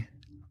injury.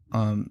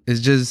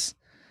 It's just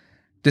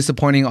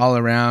disappointing all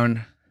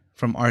around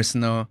from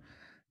Arsenal.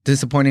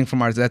 Disappointing from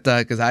Arteta,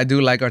 because I do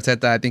like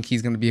Arteta. I think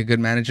he's going to be a good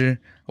manager.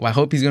 Well, I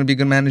hope he's going to be a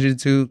good manager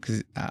too,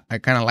 because I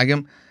kind of like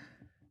him.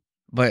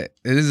 But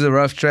it is a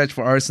rough stretch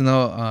for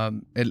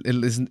Arsenal.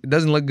 It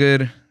doesn't look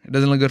good. It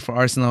doesn't look good for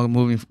Arsenal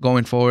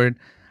going forward.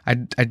 I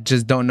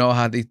just don't know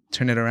how they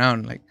turn it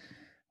around. Like,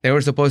 they were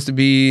supposed to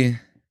be.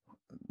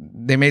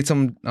 They made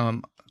some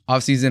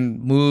offseason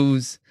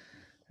moves.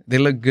 They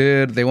look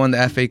good. They won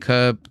the FA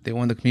Cup. They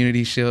won the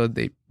Community Shield.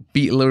 They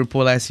beat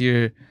Liverpool last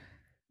year.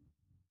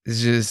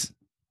 It's just.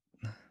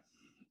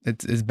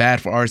 It's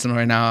bad for Arsenal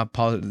right now.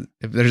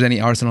 If there's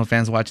any Arsenal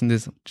fans watching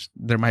this, which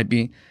there might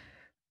be,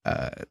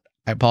 I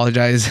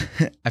apologize.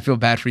 I feel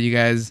bad for you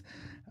guys.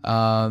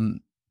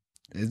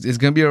 It's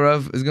gonna be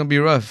rough.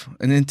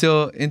 And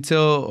until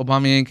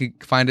Aubameyang can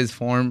find his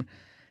form,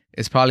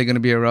 it's probably gonna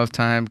be a rough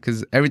time,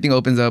 because everything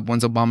opens up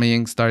once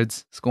Aubameyang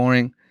starts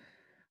scoring,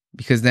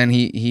 because then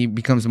he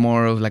becomes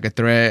more of like a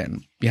threat,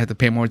 and you have to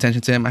pay more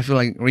attention to him. I feel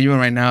like even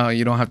right now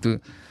you don't have to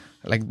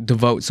like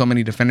devote so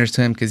many defenders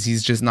to him, because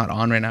he's just not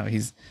on right now.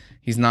 He's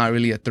not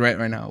really a threat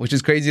right now, which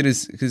is crazy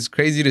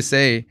to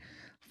say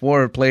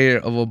for a player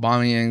of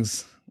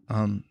Aubameyang's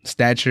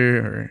stature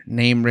or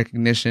name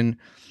recognition.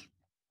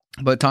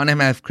 But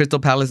Tottenham have Crystal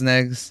Palace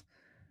next,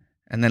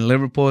 and then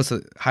Liverpool. So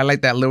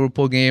highlight that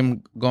Liverpool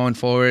game going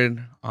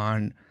forward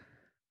on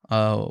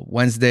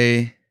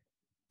Wednesday,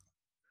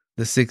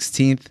 the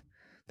 16th.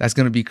 That's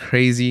going to be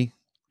crazy.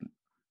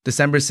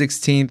 December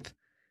 16th.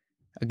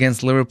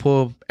 Against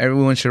Liverpool.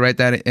 Everyone should write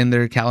that in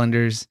their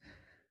calendars.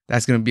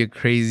 That's going to be a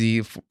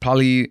crazy,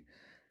 probably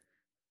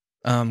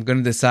going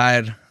to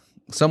decide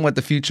somewhat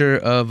the future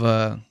of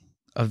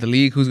the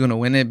league, who's going to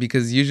win it,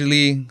 because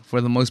usually,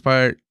 for the most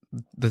part,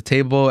 the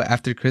table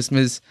after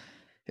Christmas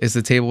is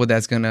the table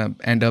that's going to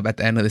end up at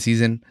the end of the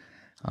season.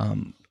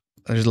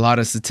 There's a lot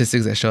of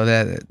statistics that show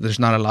that there's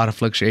not a lot of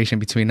fluctuation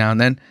between now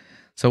and then.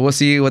 So we'll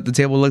see what the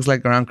table looks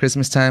like around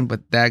Christmas time,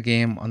 but that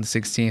game on the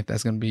 16th,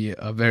 that's going to be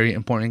a very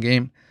important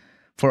game.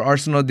 For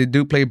Arsenal, they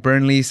do play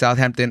Burnley,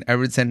 Southampton,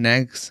 Everton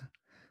next.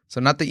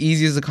 So not the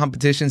easiest of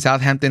competition.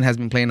 Southampton has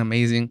been playing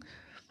amazing.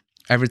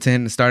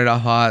 Everton started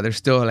off hot. They're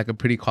still like a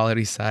pretty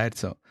quality side.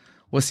 So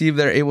we'll see if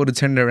they're able to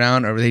turn it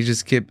around, or they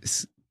just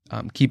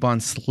keep on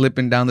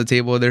slipping down the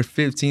table. They're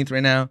 15th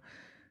right now.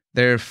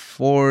 They're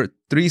 3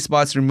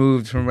 spots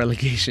removed from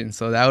relegation.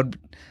 So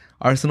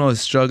Arsenal is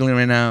struggling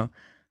right now.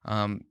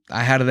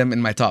 I had them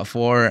in my top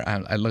 4.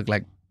 I look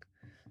like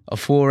a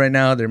fool right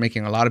now. They're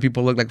making a lot of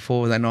people look like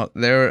fools. I know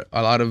there are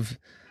a lot of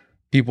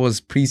people's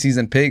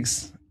preseason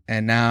picks,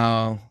 and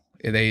now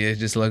it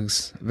just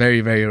looks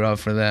very, very rough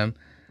for them.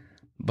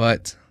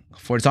 But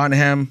for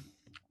Tottenham,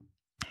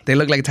 they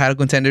look like title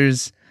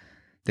contenders.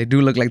 They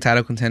do look like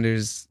title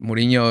contenders.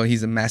 Mourinho,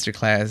 he's a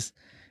masterclass.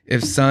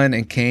 If Son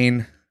and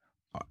Kane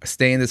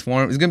stay in this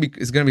form, it's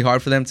gonna be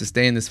hard for them to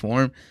stay in this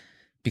form,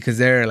 because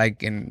they're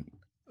like in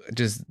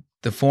just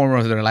the form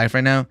of their life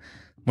right now.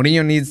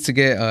 Mourinho needs to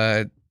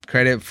get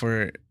credit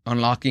for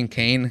unlocking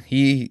Kane.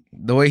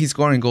 The way he's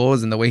scoring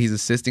goals and the way he's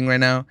assisting right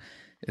now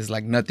is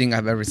like nothing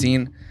I've ever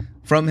seen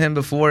from him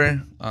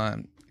before.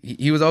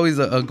 He was always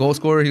a goal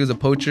scorer. He was a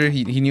poacher.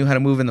 He knew how to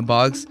move in the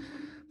box.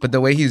 But the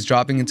way he's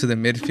dropping into the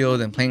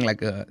midfield and playing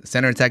like a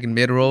center attacking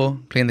mid role,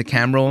 playing the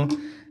cam role,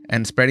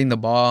 and spreading the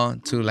ball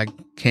to like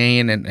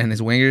Kane and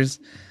his wingers,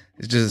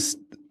 is just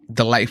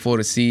delightful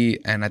to see.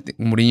 And I think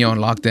Mourinho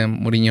unlocked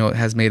him. Mourinho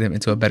has made him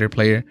into a better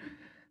player.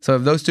 So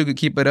if those two could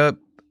keep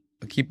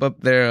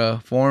up their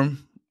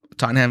form,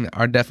 Tottenham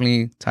are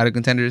definitely title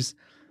contenders.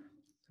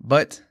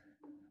 But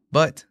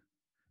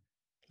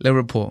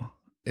Liverpool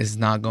is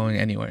not going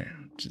anywhere.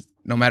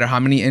 No matter how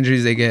many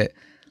injuries they get,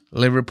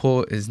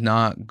 Liverpool is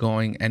not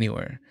going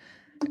anywhere.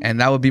 And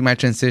that would be my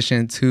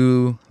transition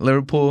to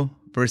Liverpool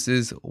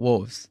versus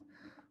Wolves.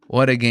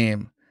 What a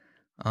game.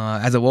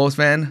 As a Wolves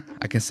fan,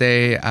 I can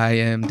say I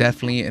am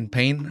definitely in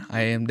pain.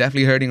 I am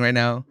definitely hurting right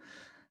now.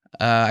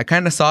 I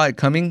kind of saw it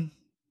coming,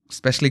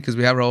 especially because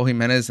we have Raul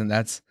Jimenez, and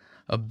that's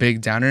a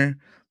big downer.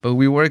 But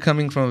we were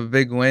coming from a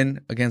big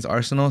win against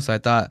Arsenal, so I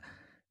thought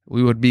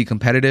we would be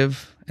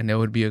competitive, and it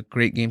would be a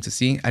great game to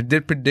see. I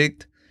did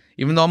predict,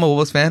 even though I'm a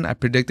Wolves fan, I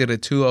predicted a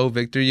 2-0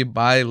 victory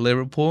by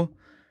Liverpool.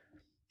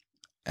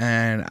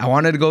 And I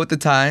wanted to go with the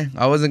tie.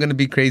 I wasn't going to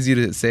be crazy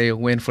to say a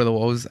win for the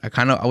Wolves.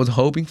 I was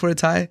hoping for a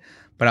tie,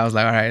 but I was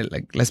like, all right,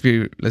 like let's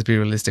be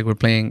realistic. We're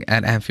playing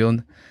at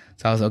Anfield.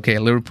 So I was okay,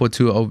 Liverpool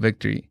 2-0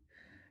 victory.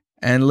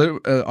 And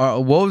our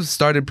Wolves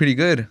started pretty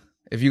good.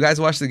 If you guys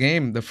watched the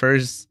game, the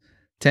first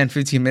 10,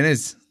 15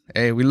 minutes,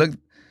 there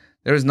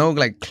was no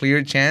like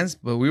clear chance,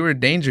 but we were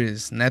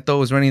dangerous. Neto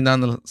was running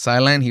down the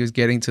sideline. He was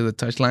getting to the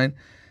touchline.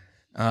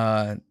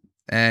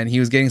 And he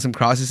was getting some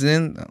crosses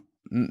in.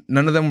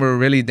 None of them were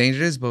really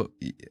dangerous, but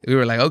we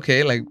were like,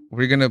 okay, like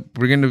we're gonna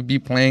be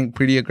playing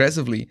pretty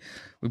aggressively.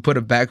 We put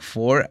a back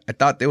 4. I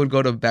thought they would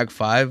go to back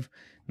 5.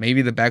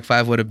 Maybe the back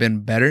 5 would have been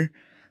better,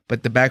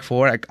 but the back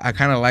 4, I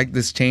kind of like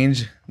this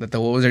change that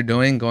the Wolves are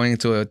doing, going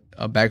into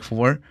a back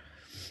 4.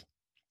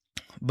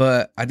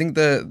 But I think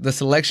the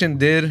selection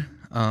did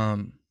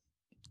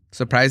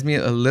surprise me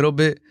a little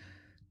bit,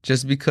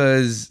 just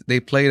because they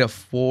played a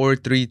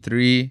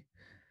 4-3-3.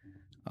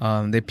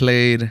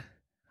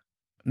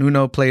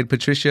 Nuno played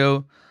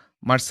Patricio,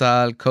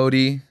 Marçal,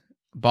 Cody,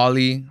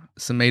 Bali,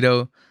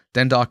 Semedo,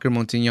 Dendoncker,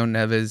 Moutinho,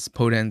 Neves,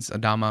 Podence,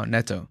 Adama,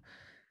 Neto.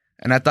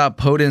 And I thought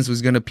Podence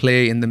was going to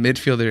play in the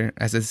midfielder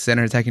as a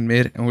center attacking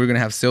mid, and we were going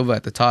to have Silva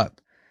at the top.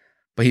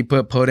 But he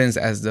put Podence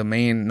as the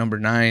main number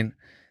 9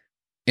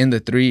 in the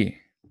 3,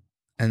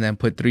 and then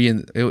put 3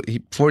 in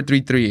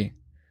 4-3-3.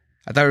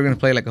 I thought we were going to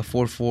play like a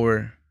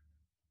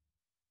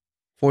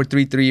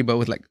 4-3-3, but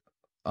with like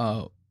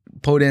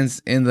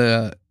Podence in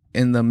the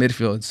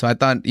midfield. So I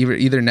thought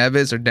either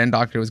Neves or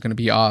Dendoncker was going to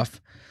be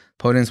off.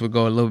 Podence would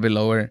go a little bit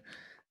lower,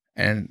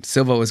 and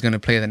Silva was going to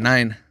play the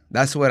 9.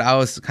 That's what I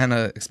was kind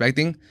of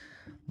expecting.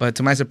 But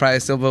to my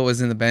surprise, Silva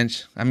was in the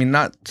bench. I mean,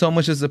 not so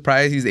much a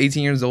surprise. He's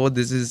 18 years old.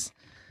 This is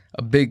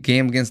a big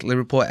game against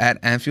Liverpool at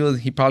Anfield.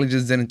 He probably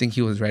just didn't think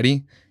he was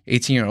ready.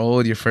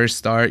 18-year-old, your first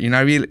start.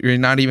 You're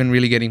not even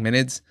really getting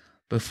minutes.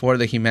 Before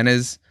the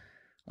Jimenez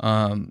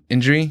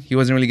injury, he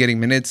wasn't really getting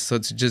minutes. So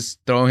to just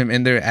throw him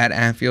in there at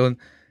Anfield,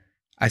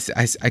 I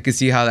could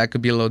see how that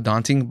could be a little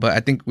daunting, but I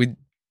think we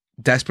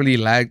desperately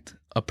lacked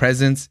a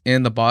presence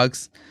in the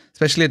box,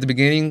 especially at the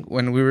beginning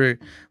when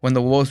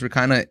the Wolves were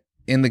kind of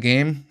in the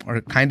game, or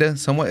kind of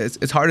somewhat.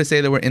 It's hard to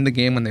say they were in the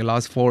game when they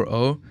lost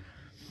 4-0,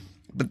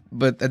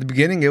 but at the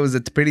beginning it was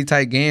a pretty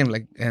tight game.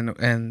 Like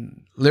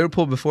and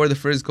Liverpool, before the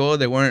first goal,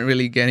 they weren't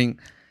really getting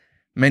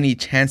many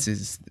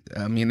chances.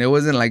 I mean, it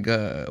wasn't like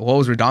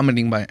Wolves were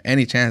dominating by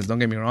any chance. Don't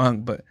get me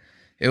wrong, but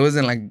it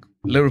wasn't like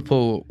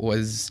Liverpool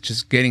was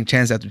just getting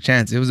chance after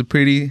chance. It was a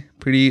pretty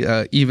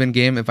even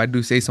game, if I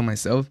do say so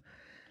myself.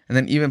 And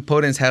then even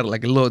Podence had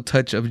like a little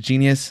touch of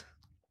genius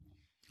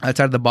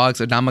outside of the box.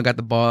 Adama got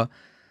the ball,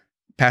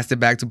 passed it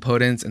back to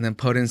Podence, and then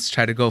Podence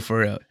tried to go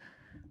for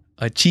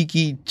a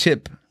cheeky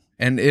chip.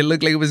 And it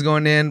looked like it was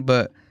going in,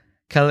 but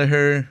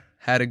Kelleher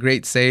had a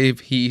great save.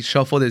 He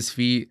shuffled his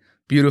feet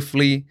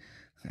beautifully.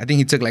 I think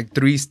he took like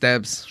 3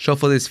 steps,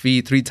 shuffled his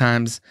feet 3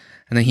 times,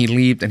 and then he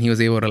leaped and he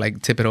was able to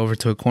like tip it over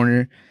to a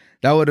corner.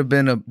 That would have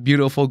been a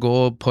beautiful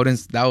goal.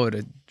 Podence, that would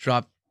have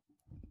dropped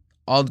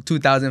all the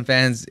 2,000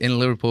 fans in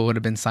Liverpool would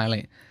have been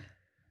silent.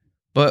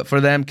 But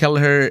for them,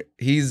 Kelleher,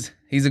 he's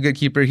a good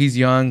keeper. He's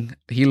young.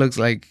 He looks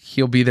like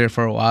he'll be there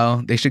for a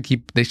while. They should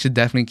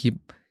definitely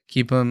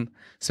keep him,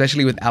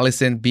 especially with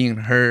Alisson being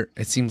hurt.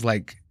 It seems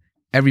like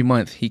every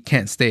month he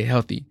can't stay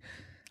healthy.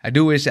 I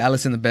do wish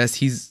Alisson the best.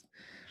 He's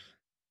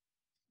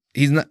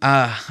not.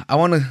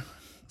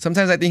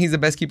 Sometimes I think he's the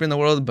best keeper in the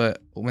world,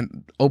 but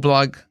when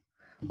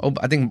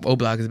I think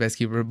Oblak is the best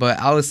keeper. But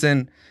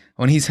Alisson,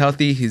 when he's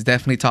healthy, he's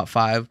definitely top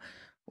 5.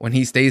 When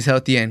he stays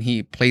healthy and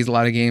he plays a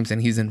lot of games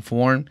and he's in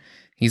form,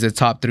 he's a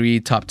top 3,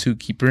 top 2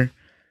 keeper.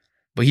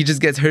 But he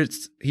just gets hurt.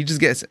 He just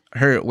gets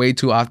hurt way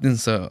too often,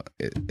 so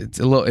it's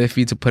a little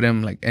iffy to put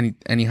him like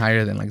any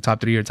higher than like top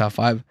 3 or top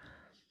 5.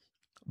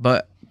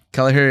 But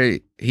Kelleher,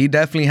 he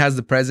definitely has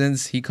the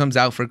presence. He comes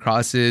out for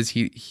crosses.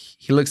 He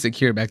looks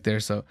secure back there.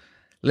 So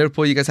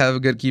Liverpool, you guys have a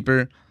good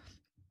keeper.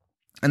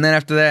 And then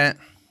after that,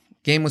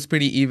 game was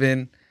pretty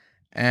even,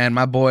 and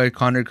my boy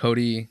Connor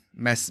Cody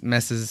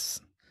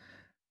messes.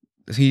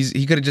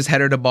 He could have just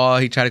headed the ball.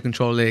 He tried to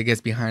control it. It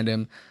gets behind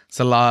him.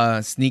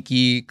 Salah,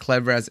 sneaky,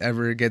 clever as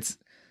ever, gets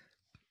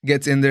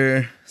in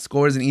there,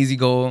 scores an easy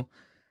goal.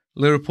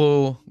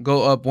 Liverpool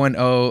go up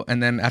 1-0,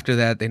 and then after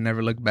that, they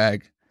never look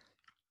back.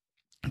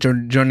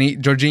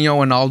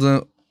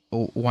 Jorginho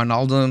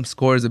Wijnaldum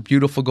scores a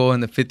beautiful goal in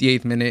the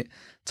 58th minute,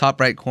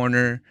 top right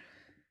corner.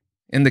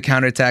 In the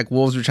counterattack,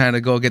 Wolves were trying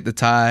to go get the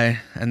tie,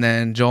 and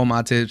then Joel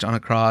Matip on a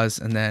cross,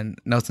 and then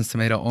Nelson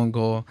Semedo own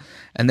goal.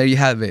 And there you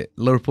have it.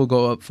 Liverpool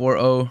go up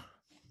 4-0.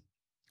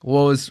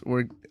 Wolves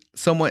were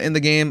somewhat in the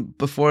game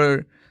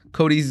before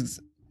Cody's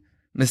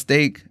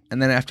mistake,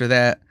 and then after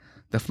that,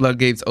 the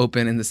floodgates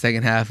open in the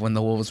second half when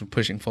the Wolves were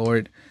pushing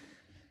forward.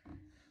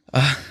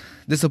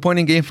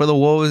 Disappointing game for the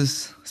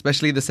Wolves,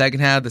 especially the second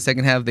half. The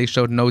second half, they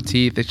showed no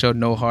teeth. They showed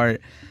no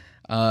heart.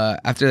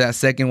 After that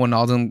second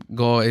Wijnaldum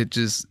goal,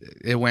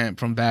 it went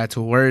from bad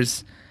to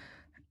worse.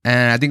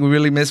 And I think we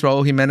really miss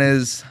Raul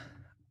Jimenez's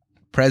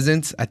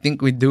presence. I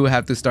think we do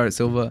have to start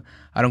Silva.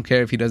 I don't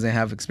care if he doesn't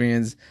have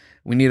experience.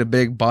 We need a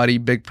big body,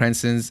 big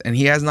presence. And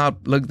he has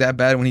not looked that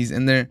bad when he's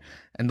in there.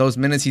 And those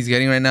minutes he's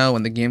getting right now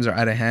when the games are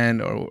out of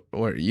hand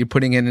or you're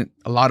putting in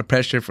a lot of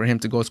pressure for him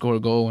to go score a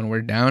goal when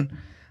we're down,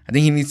 I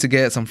think he needs to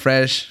get some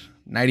fresh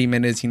 90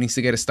 minutes. He needs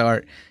to get a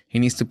start. He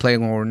needs to play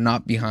when we're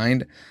not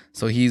behind.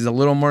 So he's a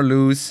little more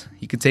loose.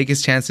 He could take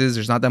his chances.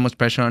 There's not that much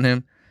pressure on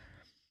him.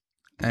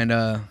 And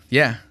I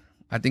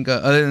think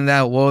other than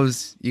that,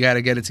 Wolves, you got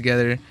to get it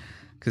together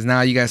because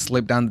now you guys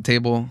slip down the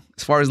table.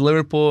 As far as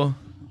Liverpool,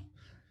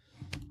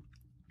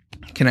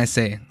 can I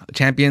say?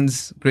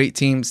 Champions, great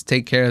teams,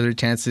 take care of their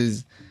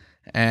chances.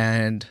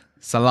 And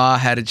Salah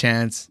had a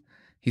chance.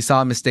 He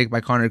saw a mistake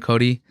by Connor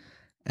Cody.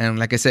 And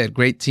like I said,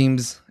 great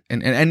teams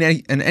in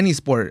any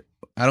sport.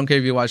 I don't care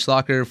if you watch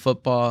soccer,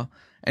 football,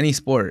 any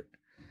sport.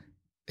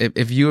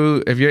 If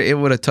you're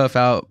able to tough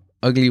out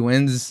ugly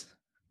wins,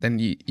 then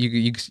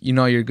you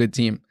know you're a good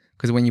team.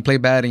 Because when you play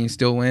bad and you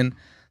still win,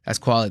 that's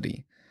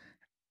quality.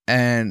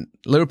 And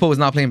Liverpool was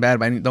not playing bad.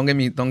 Don't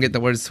get the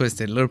words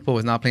twisted. Liverpool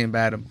was not playing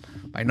bad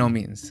by no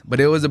means. But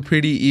it was a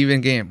pretty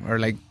even game, or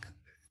like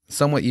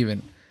somewhat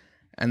even.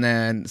 And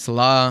then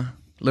Salah,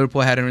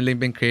 Liverpool hadn't really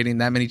been creating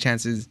that many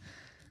chances.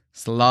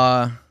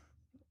 Salah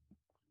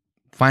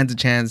finds a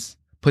chance,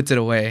 puts it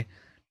away,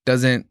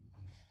 doesn't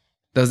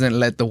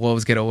let the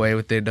Wolves get away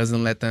with it,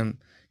 doesn't let them,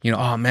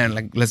 oh man,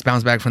 like let's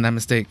bounce back from that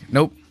mistake.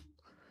 Nope.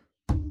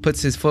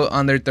 Puts his foot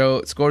on their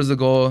throat, scores the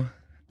goal,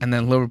 and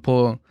then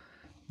Liverpool,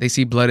 they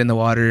see blood in the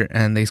water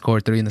and they score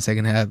 3 in the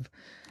second half.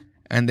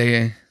 And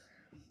they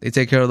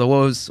take care of the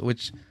Wolves,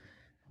 which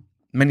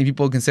many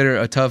people consider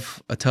a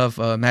tough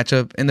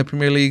matchup in the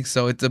Premier League.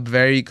 So it's a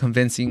very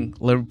convincing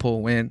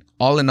Liverpool win.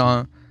 All in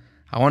all,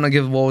 I want to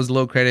give Wolves a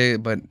little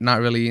credit, but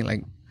not really.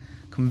 Like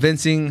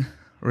convincing,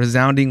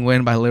 resounding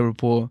win by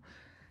Liverpool,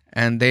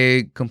 and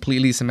they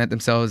completely cement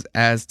themselves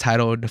as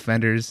title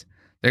defenders.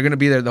 They're going to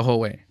be there the whole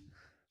way.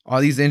 All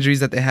these injuries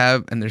that they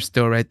have, and they're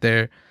still right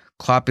there.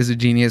 Klopp is a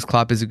genius.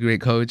 Klopp is a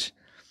great coach.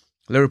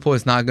 Liverpool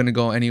is not going to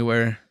go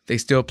anywhere. They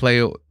still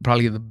play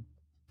probably the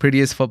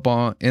prettiest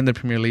football in the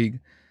Premier League.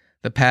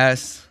 The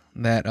pass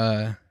that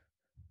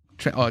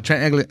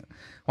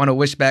want to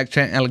wish back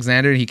Trent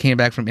Alexander. He came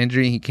back from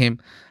injury. He came,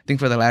 I think,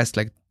 for the last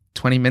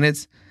 20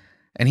 minutes.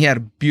 And he had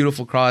a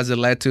beautiful cross that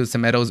led to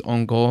Semedo's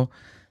own goal.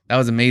 That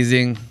was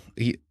amazing.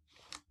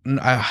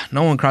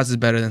 No one crosses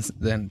better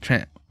than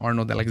Trent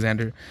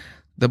Arnold-Alexander.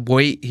 The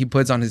weight he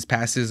puts on his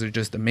passes are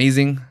just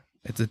amazing.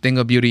 It's a thing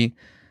of beauty.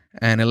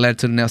 and it led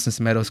to Nelson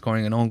Semedo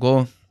scoring an own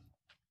goal.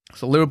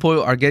 So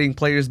Liverpool are getting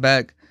players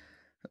back.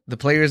 The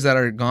players that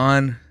are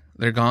gone,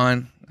 they're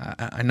gone.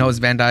 I know it's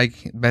Van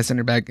Dijk, best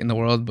center back in the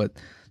world, but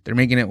they're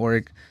making it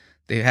work.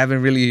 They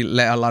haven't really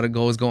let a lot of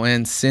goals go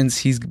in since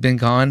he's been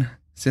gone.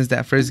 Since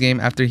that first game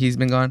after he's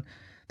been gone,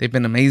 they've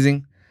been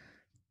amazing.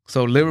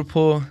 So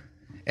Liverpool,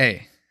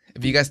 hey,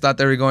 if you guys thought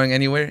they were going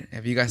anywhere,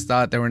 if you guys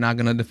thought they were not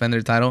going to defend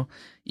their title,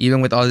 even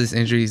with all these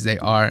injuries, they're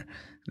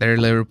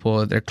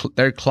Liverpool.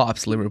 They're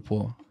Klopp's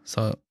Liverpool.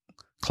 So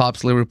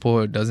Klopp's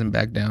Liverpool doesn't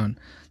back down.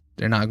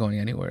 They're not going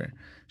anywhere.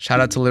 Shout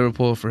out to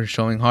Liverpool for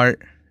showing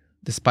heart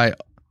despite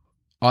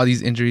all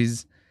these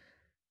injuries.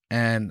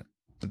 And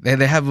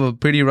they have a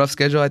pretty rough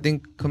schedule, I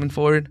think, coming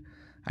forward.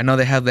 I know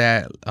they have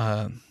that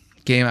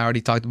game I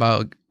already talked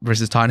about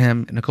versus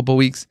Tottenham in a couple of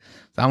weeks.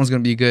 That one's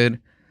going to be good.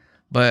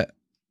 But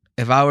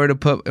if I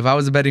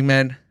was a betting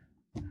man,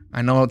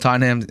 I know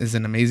Tottenham is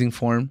in amazing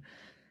form.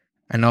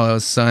 I know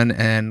Son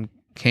and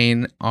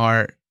Kane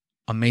are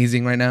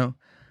amazing right now.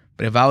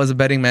 But if I was a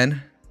betting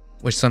man,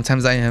 which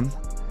sometimes I am,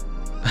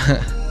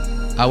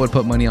 I would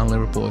put money on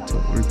Liverpool to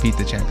repeat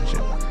the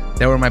championship.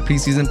 They were my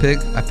preseason pick.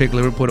 I picked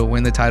Liverpool to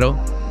win the title.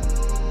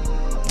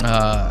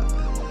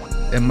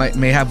 It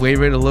may have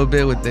wavered a little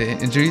bit with the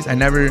injuries. I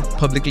never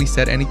publicly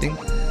said anything.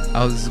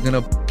 I was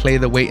gonna play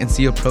the wait and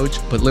see approach,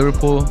 but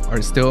Liverpool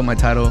are still my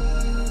title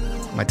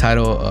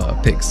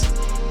picks.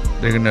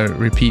 They're gonna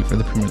repeat for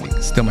the Premier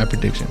League. Still my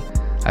prediction.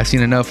 I've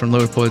seen enough from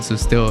Liverpool to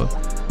still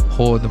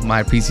hold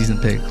my preseason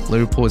pick.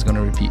 Liverpool is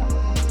gonna repeat,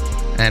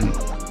 and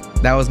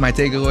that was my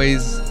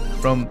takeaways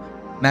from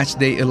match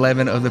day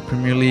 11 of the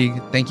Premier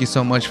League. Thank you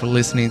so much for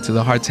listening to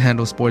the Hard to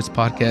Handle Sports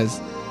podcast.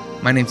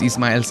 My name's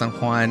Ismael San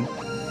Juan,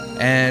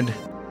 and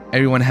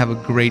everyone have a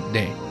great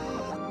day.